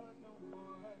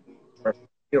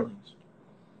 Feelings.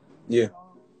 Yeah.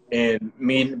 And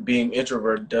me being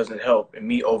introvert doesn't help, and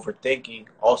me overthinking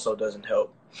also doesn't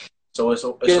help. So let's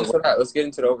get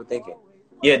into the overthinking.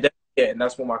 Yeah, and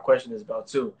that's what my question is about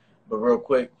too. But real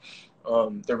quick,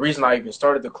 the reason I even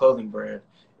started the clothing brand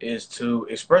is to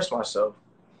express myself,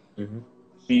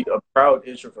 be a proud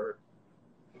introvert,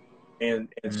 and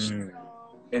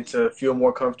to feel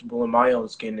more comfortable in my own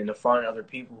skin, and to find other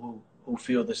people who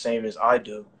feel the same as I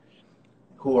do,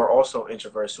 who are also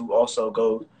introverts, who also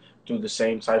go through the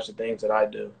same types of things that I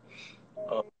do.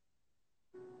 So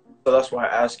that's why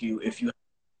I ask you if you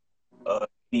have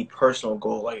any personal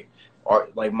goal, like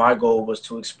my goal was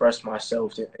to express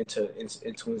myself and to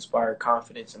inspire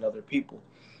confidence in other people.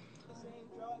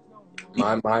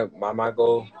 My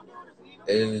goal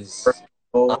is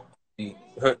goal, you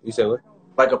said what?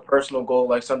 Like a personal goal,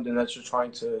 like something that you're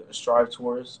trying to strive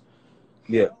towards.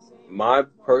 Yeah, my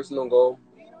personal goal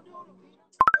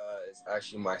is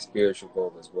actually my spiritual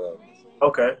goal as well.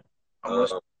 Okay.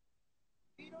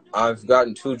 I've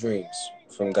gotten 2 dreams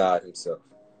from God Himself.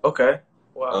 Okay.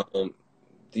 Wow.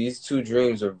 These 2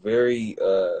 dreams are very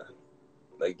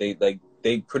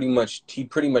he pretty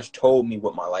much told me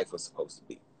what my life was supposed to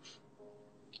be.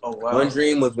 Oh wow. One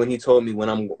dream was when He told me when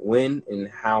and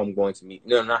how I'm going to meet.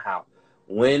 No, not how.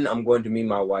 When I'm going to meet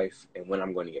my wife and when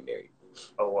I'm going to get married.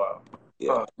 Oh wow.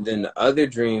 Yeah. Then the other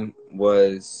dream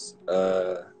was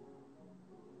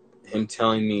Him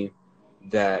telling me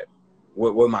that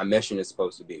what my mission is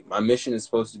supposed to be. My mission is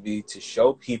supposed to be to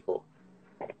show people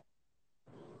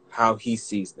how He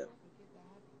sees them.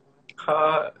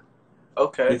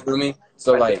 Okay. You feel me?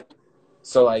 So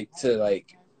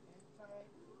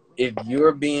if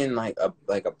you're being like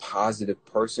a positive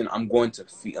person, I'm going to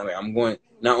feed.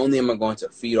 Not only am I going to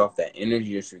feed off that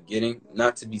energy that you're getting,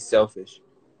 not to be selfish,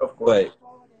 of course,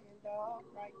 but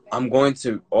I'm going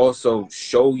to also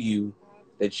show you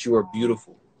that you are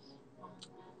beautiful.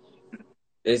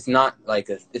 It's not like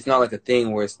a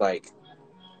thing where it's like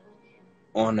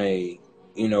on a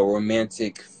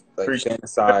romantic, like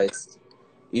fantasized.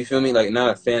 You feel me? Like not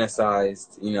a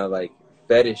fantasized, like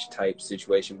fetish type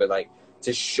situation, but like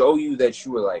to show you that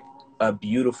you are like a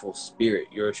beautiful spirit.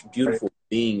 You're a beautiful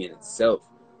being in itself.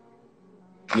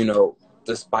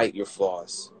 Despite your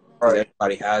flaws, because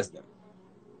everybody has them.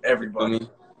 Everybody. You know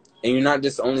and you're not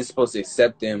just only supposed to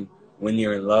accept them when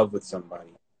you're in love with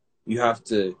somebody. You have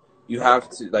to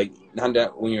like, not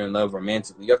that when you're in love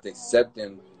romantically, you have to accept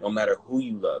them no matter who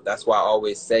you love. That's why I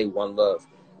always say one love.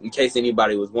 In case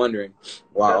anybody was wondering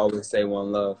why I always say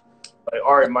one love. Like,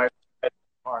 all right,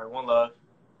 one love.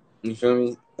 You feel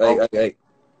me? Like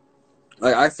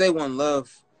I say one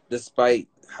love despite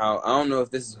how, I don't know if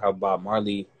this is how Bob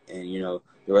Marley and,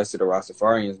 the rest of the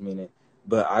Rastafarians mean it,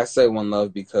 but I say one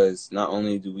love because not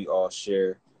only do we all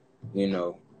share,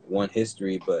 one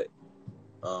history, but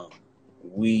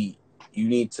you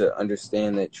need to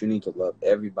understand that you need to love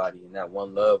everybody, and that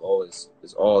one love always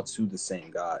is all to the same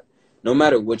God. No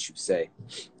matter what you say,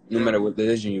 no matter what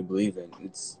religion you believe in,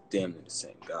 it's damn near the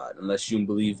same God. Unless you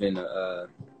believe in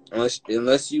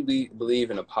unless you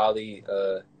believe in a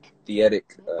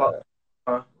polytheistic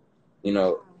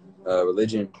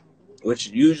religion, which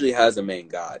usually has a main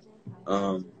God.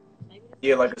 Like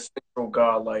a central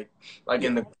God, like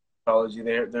in the mythology,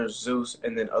 there's Zeus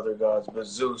and then other gods, but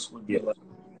Zeus would be like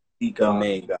the God,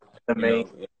 main God, the main.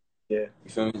 You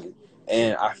feel me?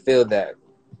 And I feel that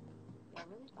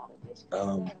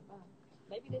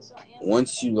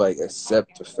once you like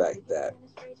accept the fact that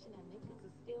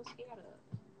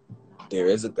there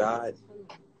is a God,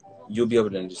 you'll be able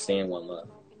to understand one love.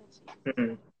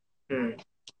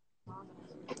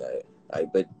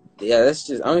 But yeah, that's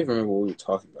just, I don't even remember what we were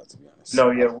talking about, to be honest. No,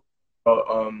 yeah.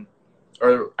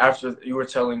 Or after you were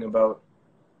telling about.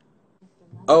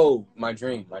 Oh, my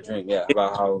dream, yeah,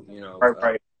 about how,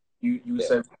 Right. You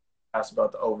said asked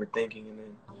about the overthinking, and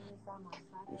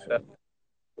then.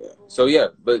 Yeah. So yeah,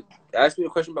 but ask me a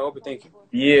question about overthinking.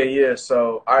 Yeah.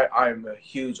 So I'm a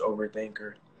huge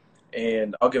overthinker,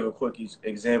 and I'll give a quick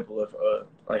example of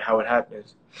like how it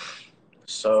happens.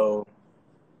 So,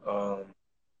 a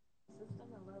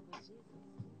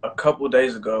couple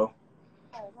days ago,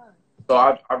 so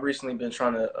I've recently been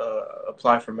trying to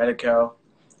apply for Medi-Cal,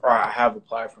 or I have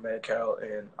applied for Medi-Cal,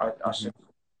 and I should get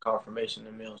confirmation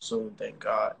in the mail soon, thank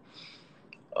God.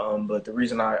 But the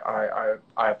reason I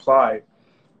applied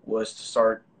was to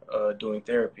start doing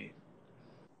therapy.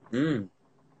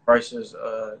 Bryce's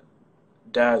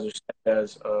dad's or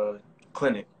stepdad's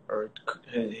clinic, or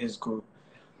his group.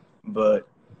 But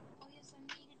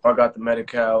I got the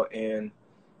Medi-Cal, and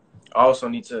I also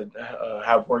need to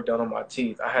have work done on my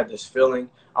teeth. I had this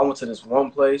feeling. I went to this one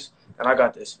place, and I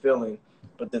got this feeling,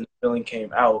 but then the feeling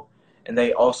came out, and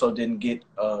they also didn't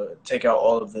take out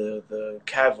all of the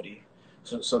cavity.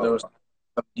 So there was some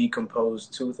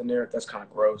decomposed tooth in there. That's kind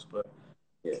of gross, but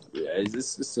yeah,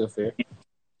 it's still fair.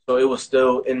 So it was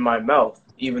still in my mouth,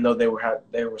 even though they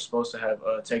were supposed to have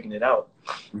taken it out.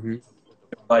 Mm-hmm.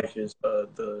 Life is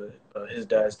his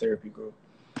dad's therapy group,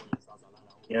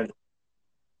 and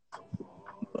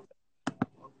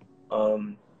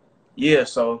yeah.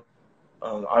 So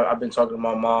I've been talking to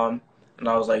my mom, and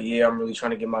I was like, yeah, I'm really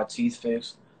trying to get my teeth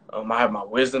fixed. I have my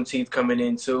wisdom teeth coming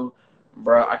in too,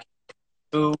 bro. I can't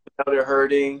chew without it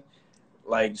hurting.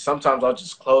 Like sometimes I'll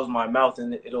just close my mouth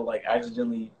and it'll like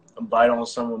accidentally bite on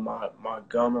some of my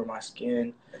gum or my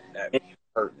skin. That be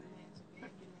hurting.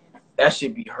 That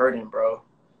should be hurting, bro.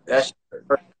 That should be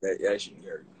hurting. That should be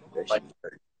hurting. That should be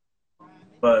hurting.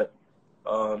 But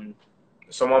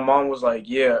so my mom was like,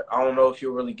 yeah, I don't know if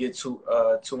you'll really get too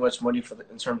much money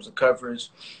in terms of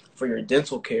coverage for your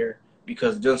dental care,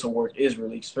 because dental work is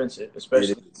really expensive,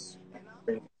 especially.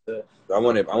 I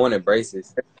wanted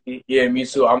braces. Yeah, me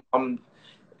too.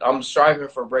 I'm striving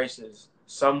for braces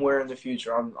somewhere in the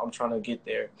future. I'm trying to get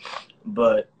there,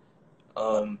 but I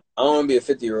don't want to be a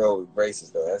 50-year-old with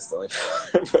braces though. That's the only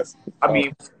part. I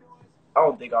mean, I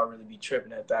don't think I'll really be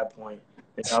tripping at that point.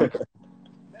 I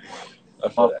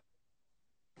feel that.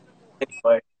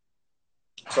 Anyway,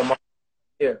 so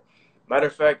matter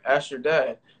of fact, ask your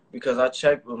dad, because I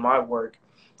checked with my work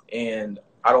and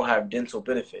I don't have dental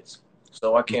benefits,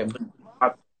 so I can't put.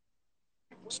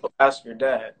 So ask your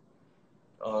dad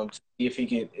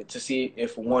to see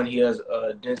if one, he has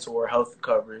dental or health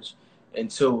coverage,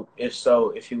 and two, if so,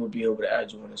 if he would be able to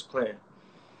add you on his plan.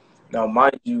 Now,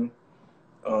 mind you,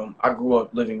 I grew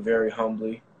up living very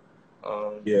humbly.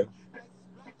 Yeah.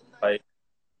 Like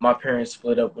my parents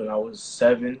split up when I was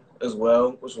 7 as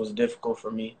well, which was difficult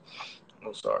for me.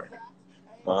 I'm sorry.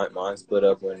 Mine split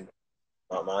up when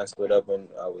I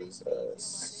was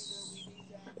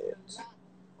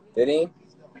 15.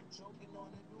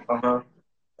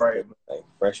 Right. Like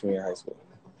freshman year of high school.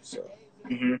 So.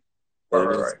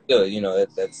 Right. Still,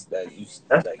 that's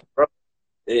like.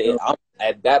 I'm,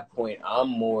 at that point, I'm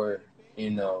more,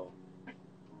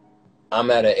 I'm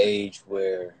at an age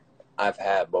where I've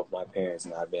had both my parents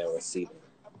and I've been able to see them.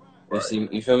 Right.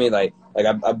 You feel me? Like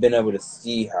I've been able to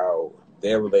see how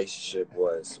their relationship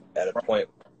was at a point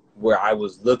where I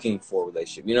was looking for a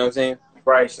relationship. You know what I'm saying?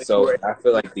 Right. So I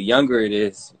feel like the younger it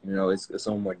is, it's a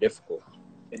little more difficult.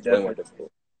 It's way more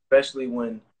difficult. Especially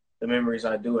when the memories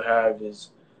I do have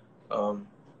is,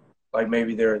 like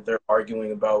maybe they're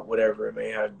arguing about whatever it may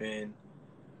have been,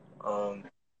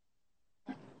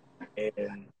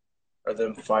 and or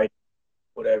them fighting,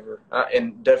 whatever,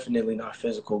 and definitely not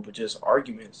physical, but just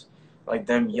arguments, like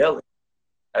them yelling.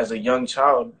 As a young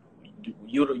child,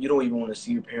 you don't even want to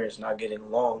see your parents not getting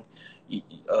along,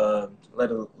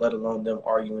 let alone them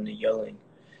arguing and yelling.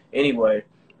 Anyway,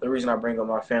 the reason I bring up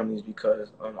my family is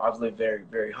because I've lived very,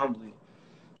 very humbly.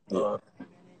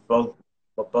 Both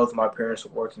of my parents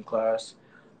were working class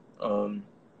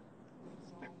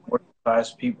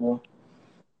people.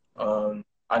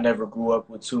 I never grew up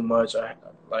with too much. I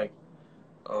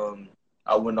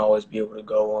wouldn't always be able to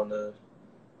go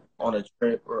on a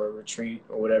trip or a retreat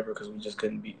or whatever, because we just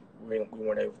we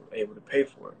weren't able to pay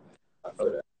for it.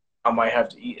 I might have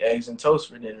to eat eggs and toast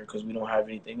for dinner because we don't have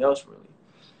anything else really.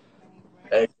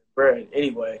 Eggs and bread.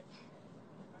 Anyway,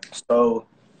 so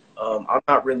I'm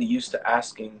not really used to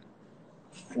asking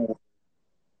for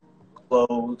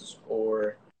clothes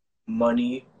or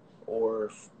money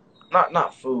or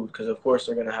not food, because of course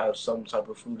they're gonna have some type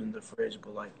of food in the fridge,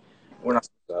 but like we're not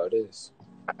So it is.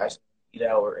 asking to eat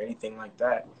out or anything like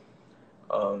that.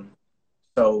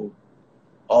 So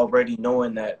already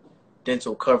knowing that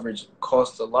dental coverage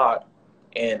costs a lot,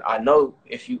 and I know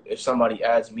if somebody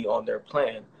adds me on their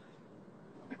plan,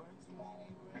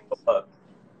 uh,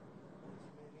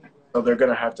 so they're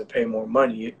gonna have to pay more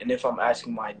money. And if I'm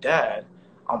asking my dad,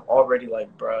 I'm already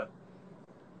like, bruh,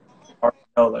 I already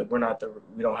know like we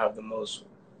don't have the most,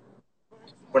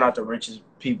 we're not the richest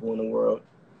people in the world.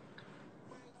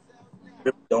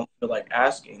 Really don't feel like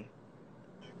asking,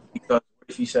 because what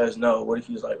if he says no? What if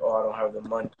he's like, oh, I don't have the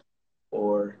money,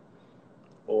 or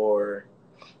or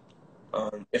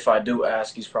if I do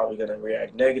ask, he's probably gonna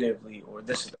react negatively, or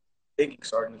this is the thinking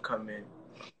starting to come in,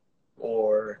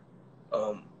 or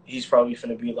he's probably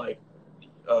gonna be like,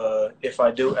 if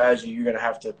I do ask you, you're gonna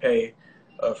have to pay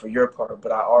for your part,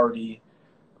 but I already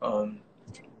out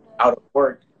of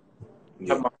work.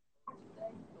 Yeah.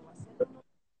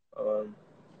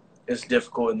 It's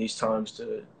difficult in these times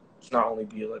to not only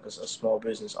be like a small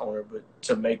business owner, but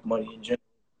to make money in general.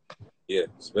 Yeah,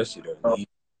 especially the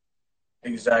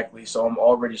Exactly. So I'm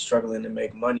already struggling to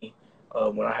make money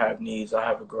when I have needs. I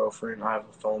have a girlfriend. I have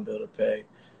a phone bill to pay.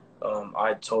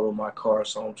 I totaled my car,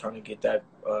 so I'm trying to get that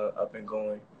up and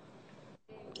going.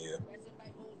 Yeah.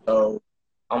 So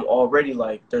I'm already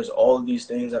like, there's all of these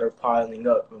things that are piling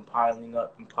up and piling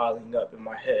up and piling up in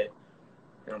my head.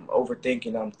 And I'm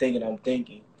overthinking. I'm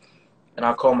thinking. And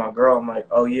I call my girl. I'm like,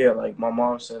 oh yeah, like my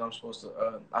mom said I'm supposed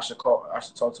to. I should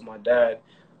talk to my dad.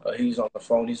 He's on the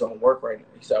phone. He's on work right now.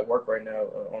 He's at work right now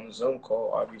on a Zoom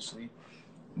call, obviously.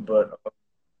 But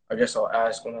I guess I'll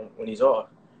ask when he's off.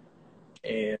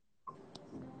 And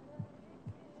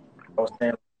I was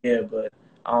saying, yeah, but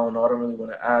I don't know. I don't really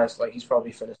want to ask. Like he's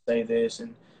probably gonna say this,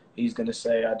 and he's gonna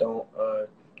say I don't.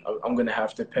 I'm gonna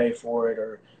have to pay for it,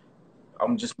 or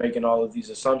I'm just making all of these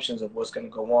assumptions of what's gonna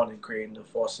go on and creating a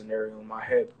false scenario in my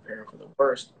head, preparing for the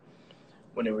worst.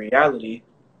 When in reality,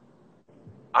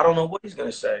 I don't know what he's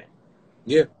gonna say.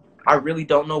 Yeah. I really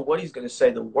don't know what he's gonna say.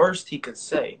 The worst he could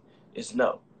say is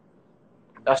no.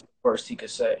 That's the worst he could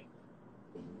say.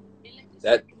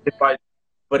 That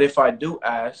But if I do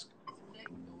ask,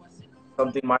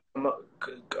 something might come up.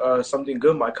 Something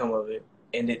good might come of it.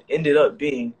 And it ended up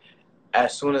being,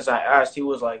 as soon as I asked, he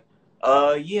was like,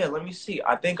 yeah, let me see.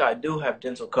 I think I do have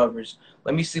dental coverage.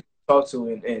 Let me see who to talk to,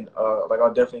 and like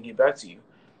I'll definitely get back to you.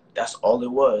 That's all it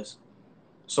was.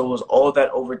 So it was all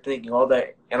that overthinking, all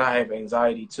that, and I have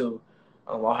anxiety too.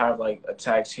 I'll have like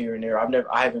attacks here and there.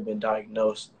 I haven't been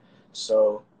diagnosed,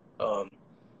 so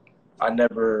I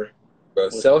never. bro,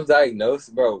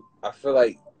 self-diagnosed, bro. I feel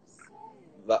like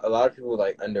a lot of people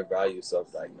like undervalue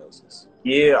self-diagnosis.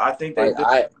 Yeah, I think they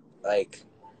Like do.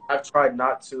 I've tried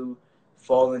not to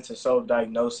fall into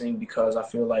self-diagnosing because I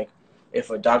feel like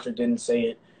if a doctor didn't say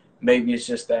it, maybe it's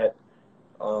just that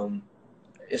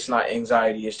it's not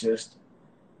anxiety. It's just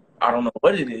I don't know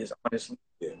what it is, honestly.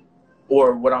 Yeah.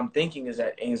 Or what I'm thinking is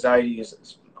that anxiety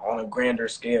is on a grander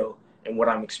scale, and what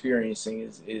I'm experiencing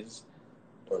is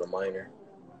on a minor.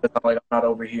 like I'm not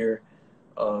over here,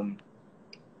 I'm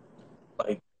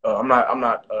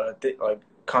not like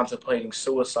contemplating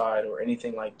suicide or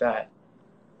anything like that.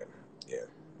 Yeah.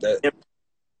 That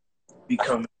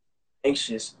Become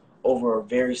anxious over a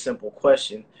very simple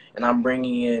question, and I'm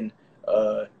bringing in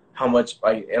how much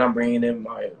and I'm bringing in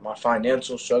my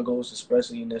financial struggles,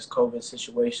 especially in this COVID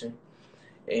situation,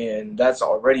 and that's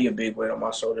already a big weight on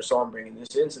my shoulder. So I'm bringing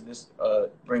this into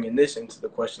the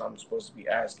question I'm supposed to be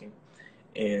asking,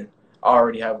 and I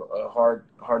already have a hard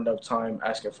enough time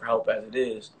asking for help as it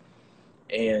is,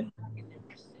 and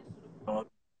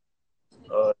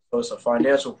so it's a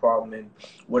financial problem. And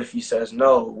what if he says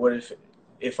no? What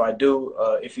if I do?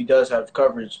 If he does have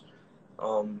coverage,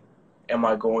 am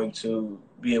I going to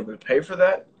be able to pay for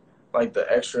that? Like the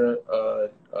extra,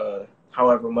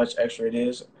 however much extra it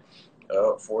is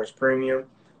for his premium.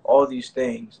 All these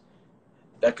things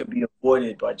that could be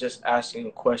avoided by just asking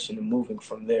a question and moving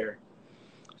from there.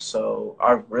 So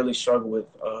I really struggle with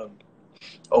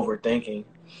overthinking,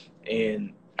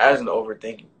 and as an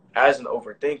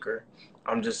overthinker,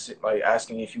 I'm just like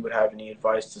asking if you would have any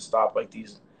advice to stop like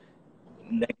these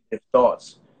negative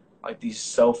thoughts, like these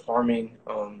self-harming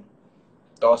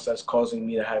thoughts that's causing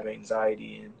me to have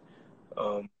anxiety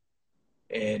um,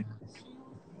 and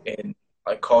and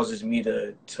like causes me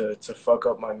to fuck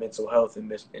up my mental health and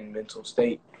mental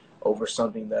state over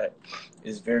something that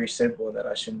is very simple and that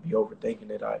I shouldn't be overthinking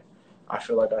it. I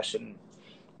feel like I shouldn't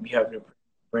be having to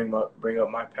bring up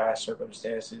my past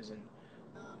circumstances and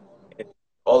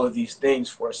all of these things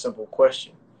for a simple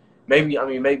question.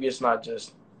 maybe it's not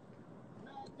just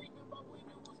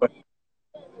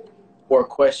or a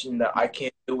question that I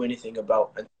can't do anything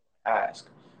about until I ask.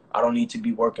 I don't need to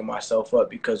be working myself up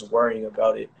because worrying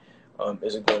about it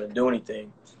isn't going to do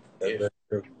anything. If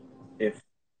if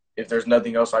if there's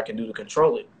nothing else I can do to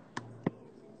control it.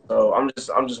 So I'm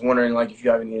just wondering, like, if you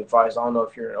have any advice. I don't know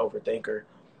if you're an overthinker,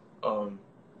 um,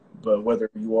 but whether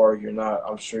you are or you're not,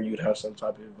 I'm sure you'd have some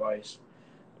type of advice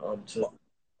to stop.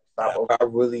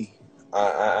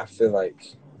 I feel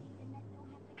like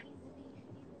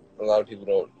a lot of people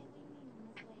don't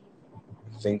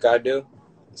think I do,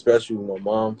 especially with my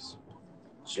mom's.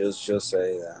 She'll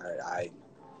say that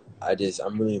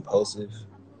I'm really impulsive.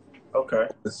 Okay.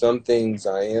 With some things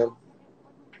I am,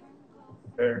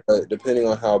 Fair. but depending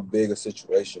on how big a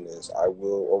situation is, I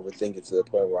will overthink it to the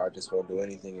point where I just won't do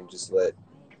anything and just let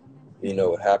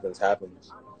what happens.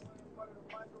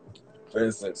 For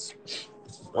instance,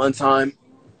 one time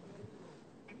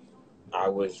I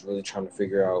was really trying to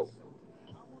figure out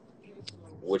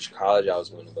which college I was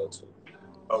going to go to.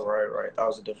 Oh, right. That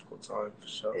was a difficult time for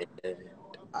sure. And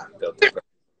I felt the pressure from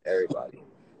everybody.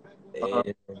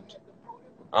 And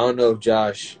I don't know if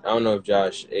Josh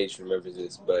H remembers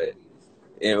this, but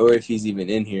or if he's even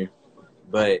in here.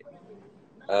 But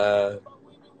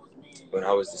when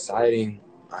I was deciding,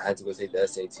 I had to go take the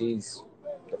SATs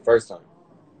the first time.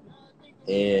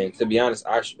 And to be honest,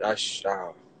 oh,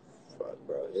 fuck,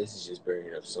 bro, this is just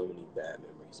bringing up so many bad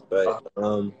memories. But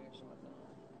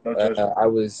I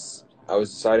was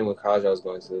deciding what college I was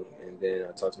going to, and then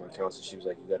I talked to my counselor. She was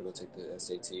like, "You got to go take the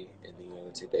SAT, and then you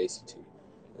got to take the ACT."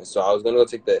 And so I was gonna go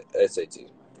take the SAT.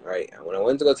 Right, and when I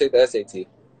went to go take the SAT,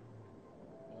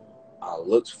 I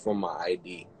looked for my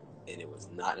ID, and it was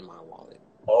not in my wallet.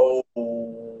 Oh.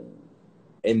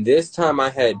 And this time I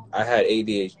had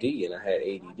ADHD and I had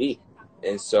ADD,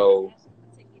 and so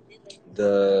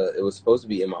it was supposed to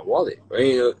be in my wallet.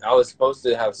 Right? I was supposed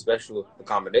to have special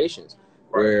accommodations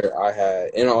where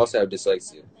and I also have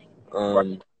dyslexia.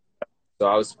 So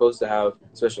I was supposed to have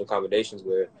special accommodations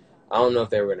where I don't know if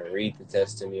they were going to read the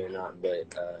test to me or not,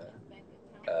 but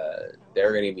they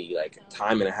were going to be like a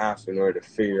time and a half in order to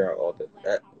figure out all the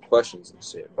questions and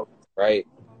shit, right?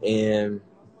 And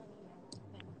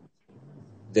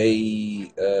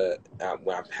they,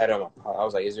 when I had on my pod, I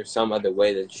was like, "Is there some other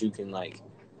way that you can like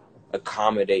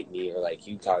accommodate me, or like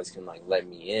you guys can like let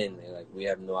me in?" They're like, we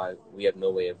have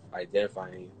no way of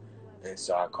identifying you." And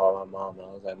so I called my mom and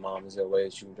I was like, "Mom, is there a way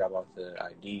that you can drop off the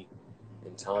ID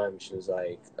in time?" She was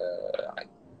like, I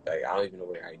don't even know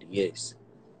where your ID is.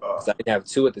 Because I didn't have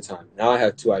two at the time. Now I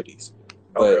have two IDs.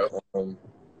 But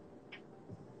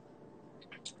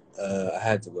I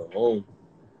had to go home.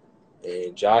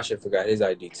 And Josh had forgot his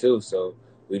ID too, so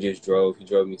we just drove. He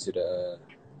drove me to the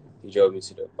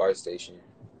BART station.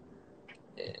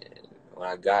 And when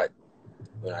I got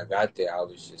there, I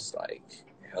was just like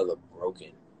hella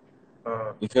broken.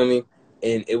 You feel me?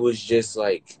 And it was just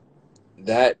like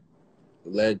that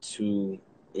led to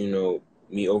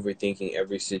me overthinking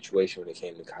every situation when it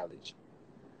came to college.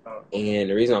 And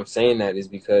the reason I'm saying that is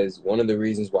because one of the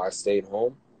reasons why I stayed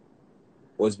home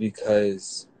was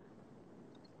because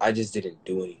I just didn't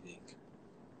do anything.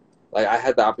 Like, I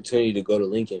had the opportunity to go to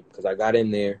Lincoln because I got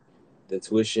in there. The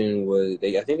tuition was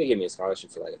I think they gave me a scholarship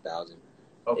for like $1,000.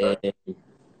 Okay. And,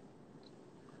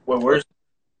 where's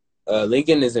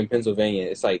Lincoln is in Pennsylvania.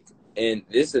 It's like, and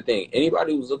this is the thing.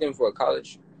 Anybody who's looking for a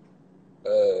college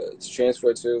to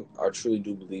transfer to, I truly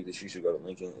do believe that you should go to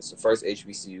Lincoln. It's the first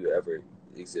HBCU to ever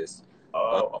exist.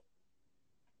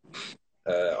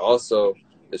 Also,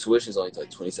 the tuition is only like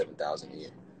 $27,000 a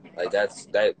year.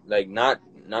 Like not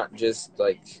just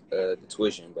like the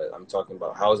tuition, but I'm talking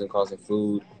about housing costs and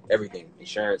food, everything,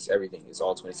 insurance, everything. It's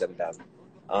all $27,000.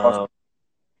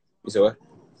 You said what?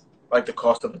 Like the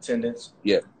cost of attendance?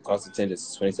 Yeah, cost of attendance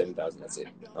is $27,000. That's it.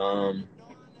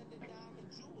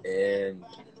 And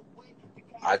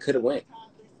I could have went.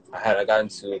 I got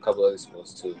into a couple other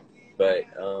schools too, but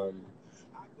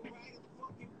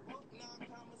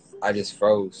I just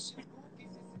froze.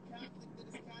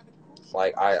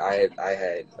 Like I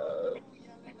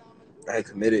had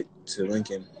committed to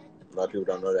Lincoln. A lot of people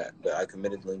don't know that, but I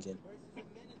committed to Lincoln,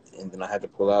 and then I had to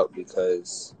pull out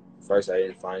because first I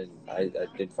didn't find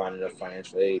enough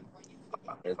financial aid,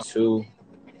 and two,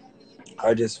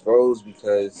 I just froze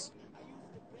because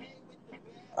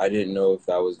I didn't know if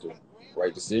that was the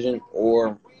right decision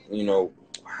or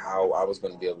how I was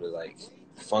going to be able to like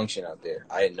function out there.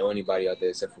 I didn't know anybody out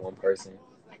there except for one person,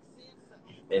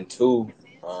 and two,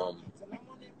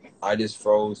 I just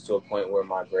froze to a point where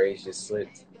my grades just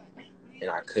slipped,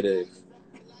 and I could have,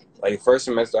 like, first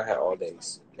semester I had all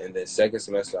days, And then second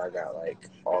semester, I got like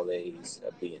all A's,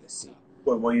 a B, and a C.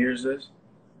 What year is this?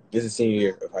 This is senior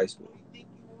year of high school.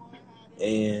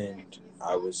 And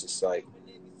I was just like,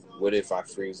 what if I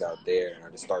freeze out there? And I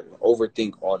just started to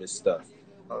overthink all this stuff.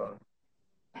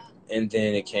 And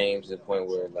then it came to the point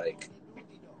where, like,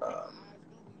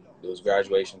 it was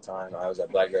graduation time. I was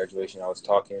at Black graduation. I was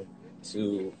talking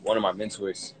to one of my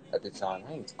mentors at the time.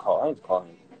 I need to call him.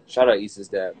 Shout out Issa's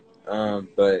dad.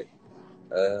 But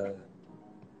I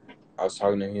was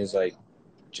talking to him. He was like,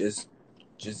 just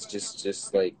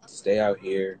like stay out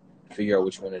here, figure out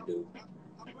what you want to do,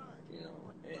 you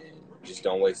know, and just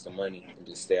don't waste the money and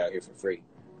just stay out here for free.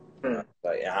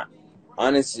 Like,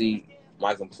 honestly,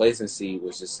 my complacency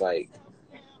was just like,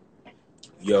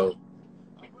 yo,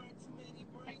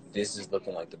 this is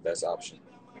looking like the best option.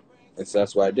 And so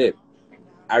that's what I did.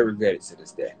 I regret it to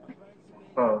this day.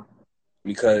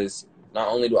 Because not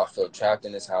only do I feel trapped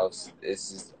in this house,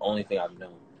 this is the only thing I've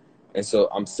known. And so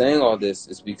I'm saying all this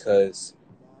is because,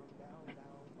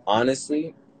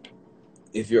 honestly,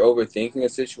 if you're overthinking a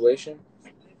situation,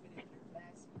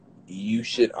 you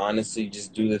should honestly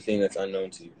just do the thing that's unknown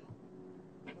to you.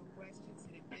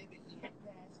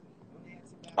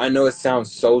 I know it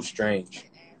sounds so strange.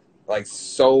 Like,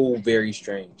 so very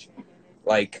strange.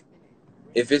 Like,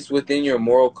 if it's within your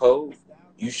moral code,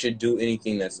 you should do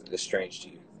anything that's strange to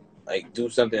you. Like, do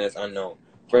something that's unknown.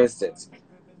 For instance,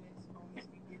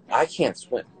 I can't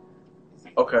swim.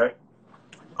 Okay.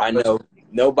 I know.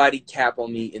 Nobody cap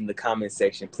on me in the comment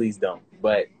section. Please don't.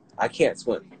 But I can't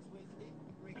swim.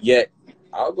 Yet,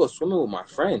 I'll go swimming with my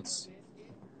friends.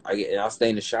 And I'll stay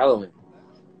in the shallow end.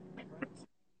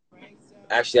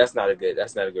 Actually, that's not a good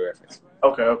reference.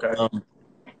 Okay.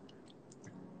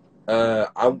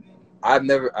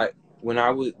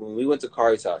 When we went to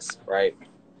Caritas, right?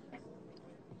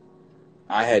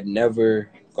 I had never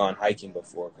gone hiking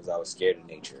before because I was scared of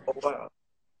nature. Oh,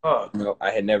 wow. You know, I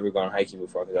had never gone hiking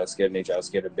before because I was scared of nature. I was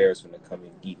scared of bears when they come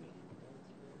and eat me.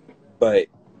 But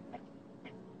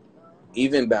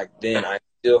even back then, I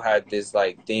still had this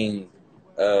like thing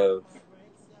of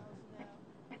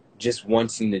just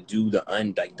wanting to do the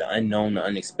unknown, the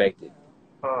unexpected.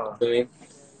 You know what I mean?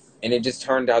 And it just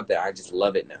turned out that I just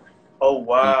love it now. Oh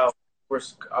wow!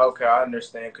 Okay, I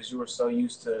understand, because you were so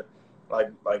used to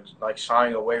like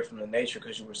shying away from the nature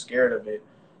because you were scared of it.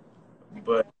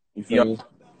 But you feel me?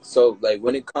 So like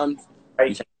when it comes,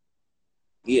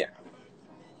 yeah.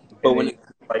 But when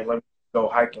let me go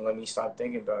hiking, let me stop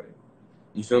thinking about it.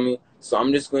 You feel me? So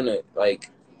I'm just gonna like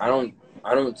I don't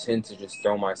tend to just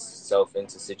throw myself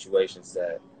into situations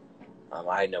that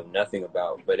I know nothing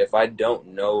about. But if I don't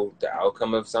know the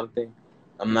outcome of something,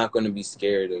 I'm not going to be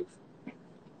scared of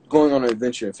going on an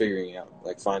adventure and figuring out,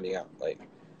 like finding out. Like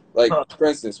for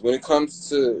instance, when it comes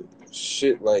to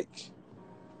shit like,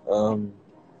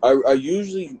 I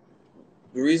usually,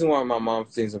 the reason why my mom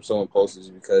thinks I'm so impulsive is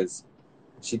because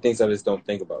she thinks I just don't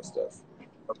think about stuff.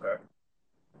 Okay.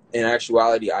 In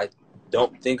actuality, I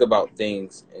don't think about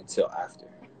things until after.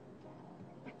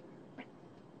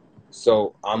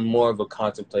 So I'm more of a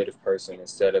contemplative person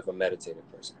instead of a meditative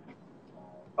person.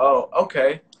 Oh,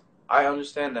 okay. I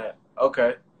understand that.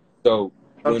 Okay. So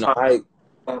when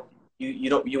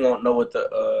you won't know what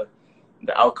the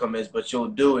outcome is, but you'll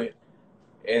do it.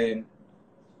 And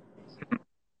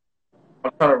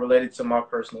I'm trying to relate it to my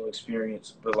personal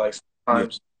experience, but like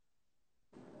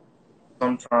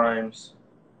sometimes.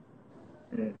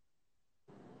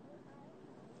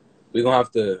 We're gonna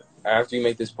have to, after you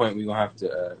make this point, we're gonna have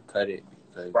to cut it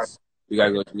because we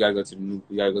gotta go to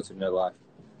another life.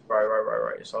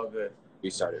 Right. It's all good.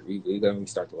 Restart it. We gotta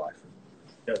restart the life.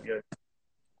 Yep.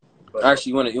 But,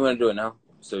 actually, you wanna do it now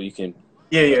so you can.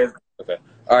 Yeah. Okay.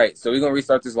 All right. So we're gonna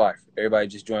restart this life. Everybody,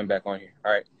 just join back on here.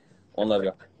 All right. One love,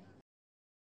 y'all.